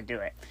 sentences to do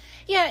it.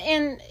 Yeah,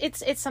 and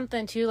it's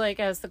something too, like,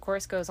 as the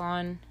course goes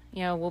on,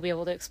 we'll be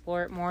able to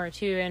explore it more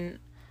too. And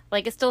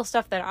like, it's still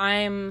stuff that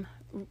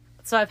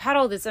so I've had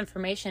all this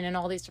information in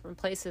all these different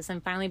places,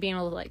 and finally being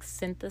able to like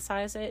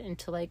synthesize it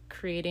into like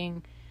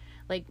creating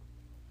like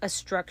a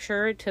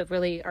structure to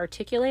really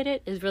articulate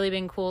it has really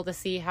been cool to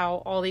see how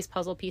all these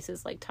puzzle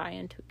pieces like tie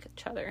into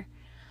each other.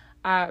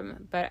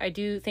 But I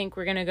do think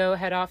we're going to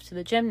head off to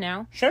the gym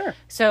now. Sure.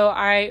 So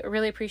I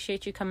really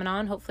appreciate you coming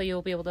on. Hopefully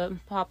you'll be able to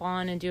pop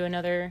on and do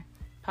another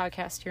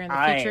podcast here in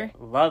the future.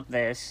 I love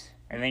this.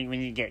 I think we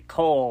need to get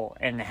Cole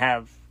and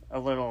have a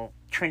little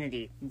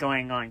trinity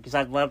going on, because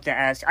I'd love to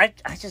ask. I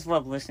just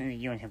love listening to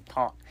you and him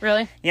talk.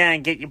 Really? Yeah,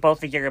 and get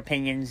both of your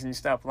opinions and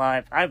stuff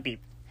live.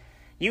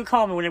 You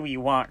call me whenever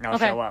you want, and I'll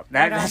show up.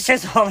 That's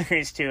just all there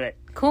is to it.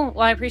 Cool.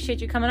 Well, I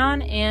appreciate you coming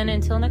on, and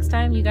until next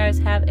time, you guys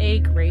have a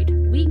great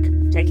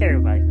week. Take care,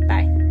 everybody.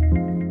 Bye.